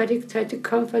 Everybody tried to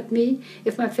comfort me.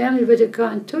 If my family would have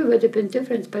gone too, it would have been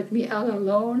different. But me all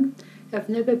alone, I've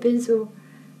never been so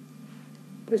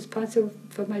responsible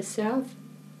for myself.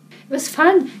 It was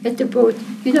fun at the boat.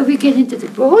 We get into the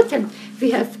boat, and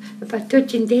we have about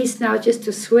 13 days now just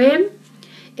to swim.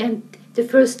 And the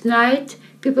first night,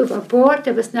 people were bored.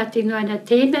 There was nothing, no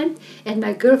entertainment. And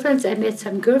my girlfriends, I met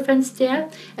some girlfriends there.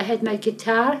 I had my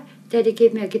guitar. Daddy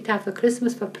gave me a guitar for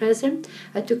Christmas for present.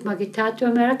 I took my guitar to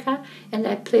America, and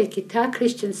I played guitar,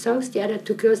 Christian songs. The other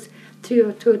two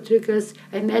or three girls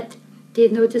I met, they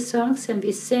know the songs, and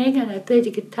we sang, and I played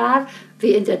the guitar.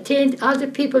 We entertained all the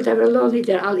people that were lonely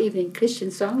there all evening, Christian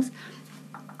songs.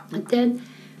 And then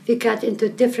we got into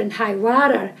different high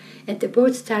water, and the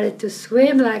boat started to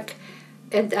swim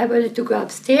and I wanted to go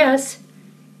upstairs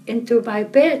into my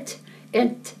bed,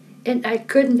 and I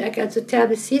couldn't. I got so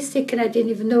terribly seasick, and I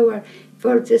didn't even know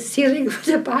where the ceiling or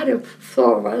the bottom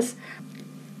floor was.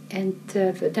 And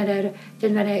then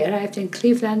when I arrived in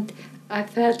Cleveland, I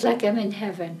felt like I'm in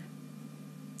heaven.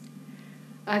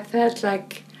 I felt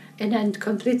like in a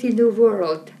completely new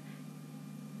world.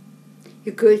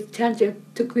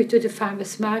 Took me to the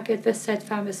farmer's market, West Side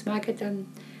Farmer's Market on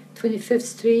 25th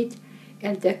Street,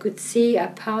 and I could see a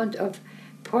pound of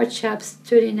pork chops,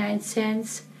 39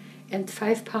 cents, and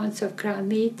 5 pounds of ground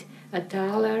meat,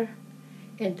 $1.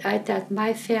 And I thought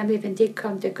my family, when they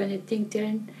come, they're going to think they're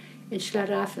in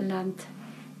Schlaraffenland,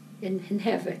 in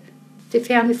heaven. The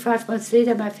family, 5 months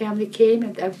later, my family came,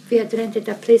 and we had rented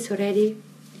a place already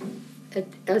at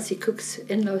Elsie Cook's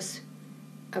in-laws,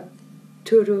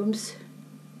 2 rooms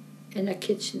and a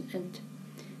kitchen. And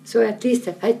so at least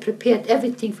I prepared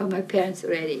everything for my parents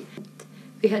already.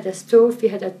 We had a stove, we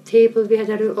had a table, we had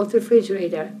a old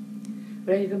refrigerator.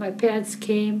 Already when my parents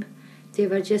came, they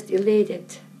were just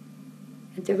elated.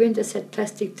 And the windows had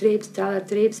plastic drapes, dollar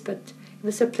drapes, but it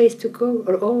was a place to go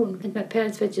or own. And my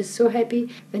parents were just so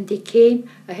happy when they came.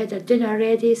 I had a dinner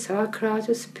ready,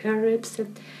 sauerkraut, spare ribs,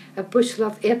 and a bushel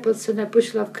of apples and a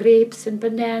bushel of grapes and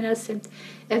bananas. And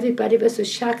everybody was so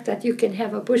shocked that you can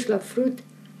have a bushel of fruit.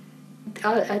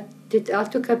 I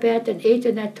took a bed and ate,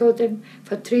 and I told them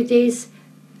for 3 days,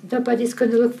 nobody's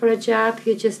going to look for a job,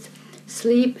 you just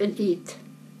sleep and eat.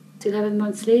 11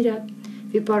 months later,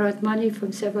 we borrowed money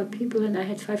from several people, and I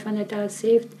had $500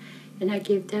 saved, and I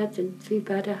gave that, and we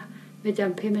bought a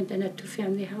down payment and a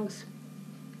 2-family house.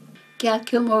 Gal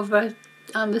came over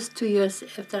almost 2 years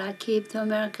after I came to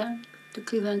America, to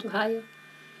Cleveland, Ohio.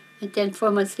 And then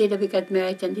 4 months later, we got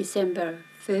married on December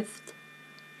 5th,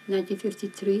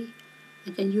 1953.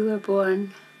 And then you were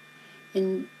born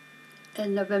in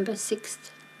November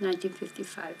 6th,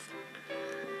 1955.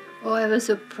 Oh, I was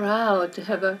so proud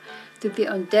to be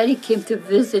on. Daddy came to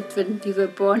visit when we were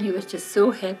born. He was just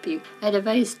so happy. I had a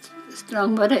very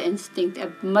strong mother instinct. I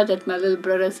mothered my little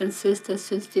brothers and sisters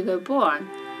since they were born.